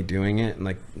money doing it and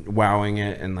like wowing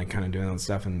it and like kind of doing that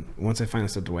stuff. And once I finally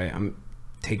stepped away, I'm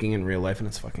taking in real life and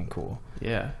it's fucking cool.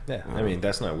 Yeah. I mean,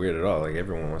 that's not weird at all. Like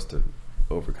everyone wants to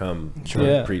overcome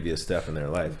previous stuff in their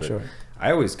life, but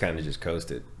I always kind of just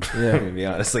coasted. Yeah. To be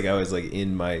honest, like I was like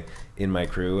in my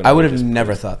crew. And I would have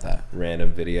never thought that.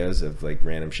 Random videos of like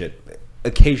random shit.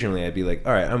 Occasionally, I'd be like,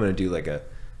 all right, I'm gonna do like a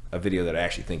video that I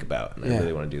actually think about, and I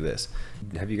really want to do this.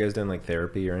 Have you guys done like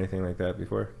therapy or anything like that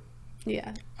before?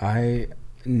 Yeah. I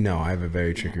have a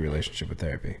very tricky relationship with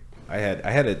therapy. I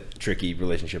had a tricky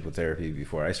relationship with therapy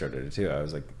before I started it too. I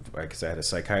was like, because I had a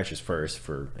psychiatrist first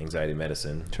for anxiety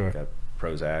medicine. Sure. Got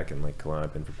Prozac and like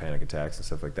Klonopin for panic attacks and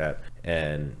stuff like that.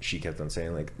 And she kept on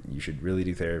saying like, you should really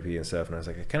do therapy and stuff. And I was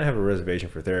like, I kind of have a reservation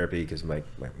for therapy because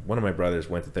one of my brothers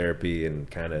went to therapy and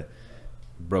kind of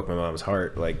broke my mom's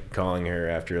heart, like calling her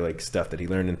after like stuff that he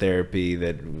learned in therapy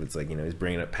that was like, you know, he's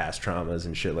bringing up past traumas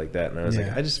and shit like that. And I was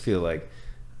like, I just feel like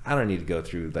I don't need to go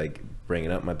through like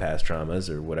bringing up my past traumas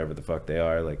or whatever the fuck they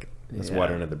are. Like that's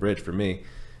water under the bridge for me.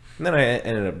 And then I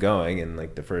ended up going, and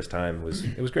like the first time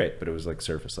it was great, but it was like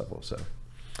surface level. So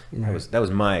that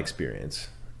was my experience.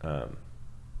 So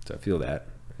I feel that.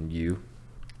 And you?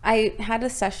 I had a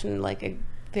session like a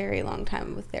very long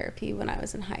time with therapy when I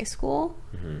was in high school.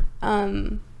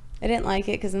 I didn't like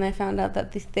it because then I found out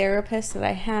that the therapist that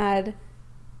I had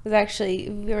was actually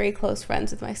very close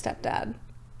friends with my stepdad.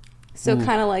 So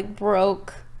kind of like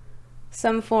broke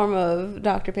some form of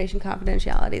doctor-patient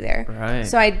confidentiality there. Right.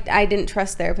 So I didn't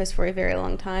trust therapists for a very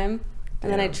long time.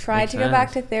 And then I tried to go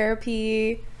back to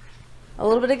therapy a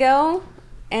little bit ago,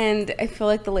 and I feel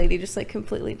like the lady just like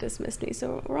completely dismissed me.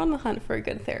 So we're on the hunt for a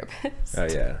good therapist. Oh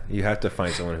yeah, you have to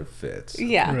find someone who fits.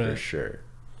 Yeah, for sure.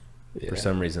 For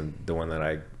some reason, the one that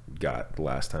I got the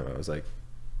last time, I was like,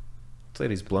 this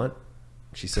lady's blunt.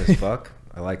 She says fuck.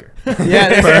 I like her.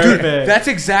 Yeah, that's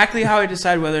exactly how I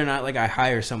decide whether or not like I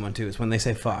hire someone too. Is when they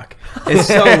say fuck. It's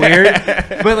so weird,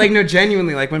 but like no,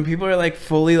 genuinely, like when people are like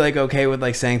fully like okay with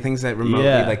like saying things that remotely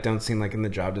like don't seem like in the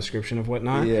job description of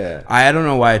whatnot. Yeah, I don't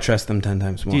know why I trust them 10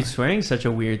 times more. Dude, swearing's such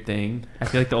a weird thing. I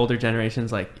feel like the older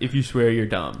generation's like, if you swear, you're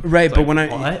dumb. Right, it's but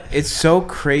like, when it's so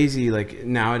crazy. Like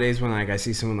nowadays, when like I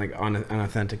see someone like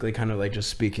unauthentically kind of like just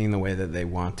speaking the way that they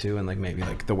want to, and like maybe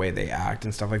like the way they act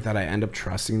and stuff like that, I end up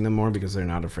trusting them more because they're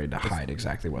not afraid to hide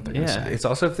exactly what they're gonna say. It's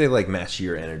also if they like match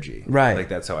your energy, right? Like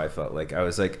that's how I felt. Like I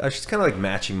was like, oh, she's kind of like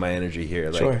matching my energy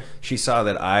here. Like she saw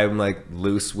that I'm like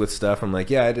loose with stuff. I'm like,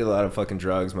 yeah, I did a lot of fucking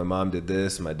drugs. My mom did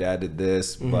this. My dad did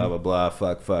this. Blah blah blah.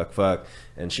 Fuck.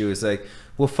 And she was like,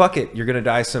 well, fuck it. You're gonna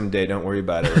die someday. Don't worry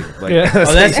about it. Like,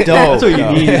 oh, that's dope. That's what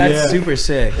you need. That's super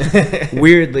sick.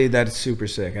 Weirdly, that's super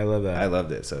sick. I love that. I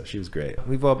loved it. So she was great.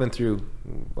 We've all been through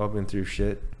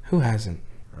shit. Who hasn't?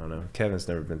 I don't know. Kevin's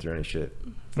never been through any shit.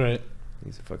 Right.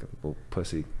 He's a fucking little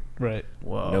pussy. Right.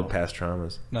 Whoa. No past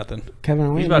traumas. Nothing.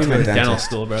 Kevin, he's about to go to dental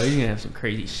school, bro. You're gonna have some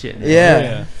crazy shit now. Yeah.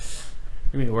 You're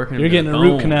gonna be working. You're getting a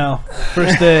root canal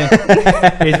first day.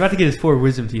 Hey, he's about to get his 4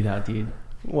 wisdom teeth out, dude.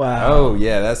 Wow. Oh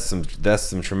yeah, that's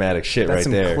some traumatic shit right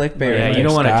there. Clickbait. Yeah, you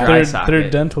don't want to dry socket.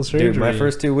 Third dental surgery. Dude, my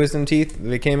first 2 wisdom teeth,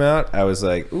 they came out. I was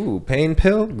like, ooh, pain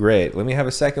pill, great. Let me have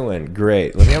a second one,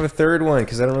 great. Let me have a third one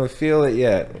because I don't really feel it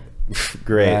yet.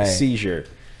 Great. Seizure.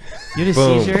 You had a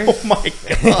Boom. seizure? Oh my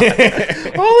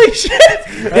god! Holy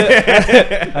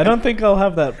shit! I don't think I'll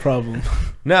have that problem.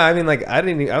 No, I mean, like, I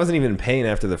wasn't even in pain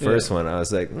after the first one. I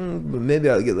was like, but maybe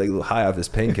I'll get like a little high off this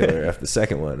painkiller after the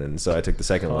second one, and so I took the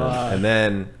second one, and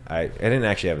then I didn't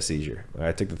actually have a seizure.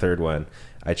 I took the third one.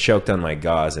 I choked on my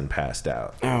gauze and passed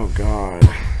out. Oh god.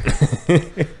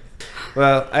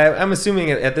 Well, I'm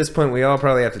assuming at this point we all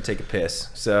probably have to take a piss.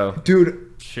 So,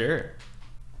 Dude. Sure.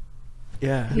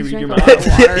 Yeah. He's Your drank a lot of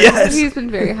mouth. water. Yes. He's been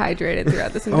very hydrated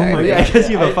throughout this entire my thing. God. Because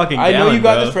you have a fucking I know gallon, you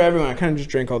got bro. this for everyone. I kind of just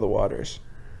drank all the waters.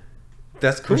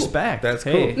 that's cool. Respect. That's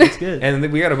Hey, cool. that's good. And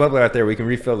we got a bubbler out there. We can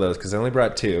refill those because I only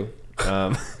brought 2.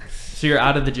 So you're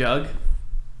out of the jug?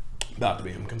 About to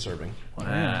be. I'm conserving. Wow.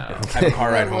 I have a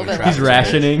car ride home. He's He's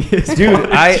rationing. Dude,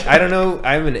 I don't know.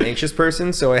 I'm an anxious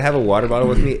person, so I have a water bottle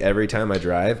with me every time I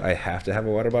drive. I have to have a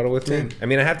water bottle with me. I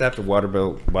mean, I have to have the water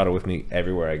bottle with me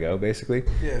everywhere I go, basically.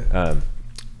 Yeah.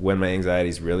 When my anxiety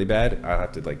is really bad, I'll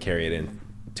have to like carry it in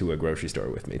to a grocery store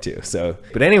with me too. So,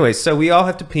 but anyways, so we all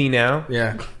have to pee now.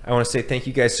 Yeah. I want to say thank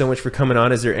you guys so much for coming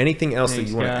on. Is there anything else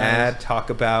Thanks, that you want to guys. add, talk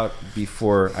about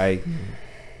before I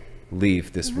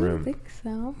leave this I don't room? think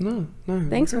so. No.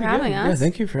 Thanks for having us. Yeah.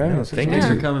 Thank you for having us. thank Thanks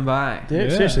you. for coming by. Yeah, Yeah.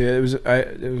 seriously, it was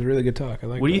a really good talk. I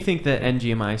like. What do you think that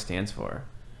NGMI stands for?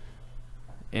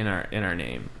 In our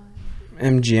name.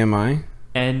 MGMI.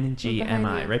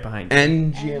 NGMI, right behind you.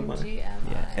 NGMI.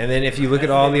 Yeah. And then if you look at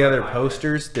all the other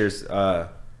posters, there's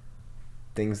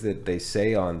things that they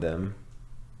say on them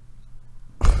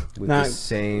with the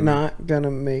same. Not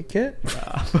gonna make it.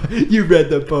 You read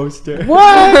the poster.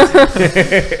 What? What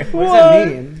does that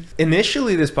mean?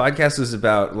 Initially, this podcast was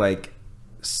about like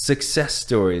success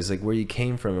stories, like where you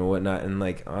came from and whatnot. And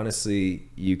like honestly,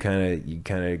 you kind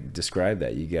of described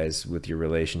that, you guys, with your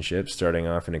relationship, starting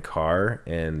off in a car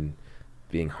and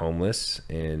being homeless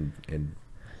and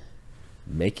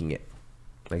making it.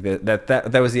 Like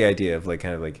that was the idea of like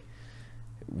kind of like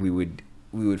we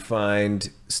would find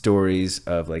stories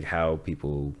of like how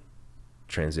people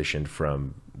transitioned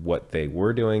from what they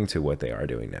were doing to what they are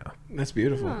doing now. That's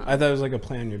beautiful. I thought it was like a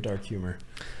play on your dark humor.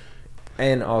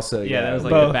 And also, Yeah, that was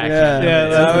like Both. the back.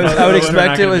 Yeah, I would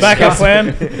expect it was Backup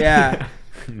plan. Yeah.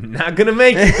 not gonna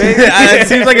make it, baby. It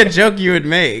seems like a joke you would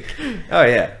make. Oh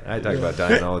yeah, I talk about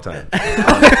dying all the time.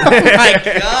 Oh my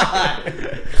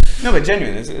god. No, but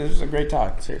genuine, it was a great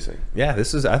talk. Seriously. Yeah, I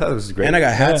thought this was great. And I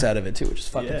got hats out of it too, which is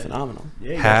fucking Yeah. phenomenal.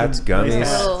 hats, gummies.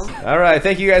 Cool. All right,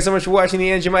 thank you guys so much for watching the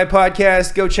NGMI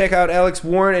podcast. Go check out Alex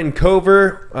Warren and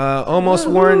Kouvr. Almost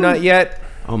Warren, not yet.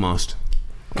 Almost.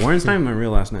 Warren's not even my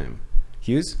real last name.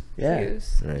 Hughes. Yeah.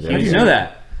 Cheers. All right, How did you know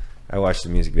that? I watched the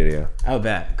music video. Oh,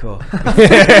 bet. Cool.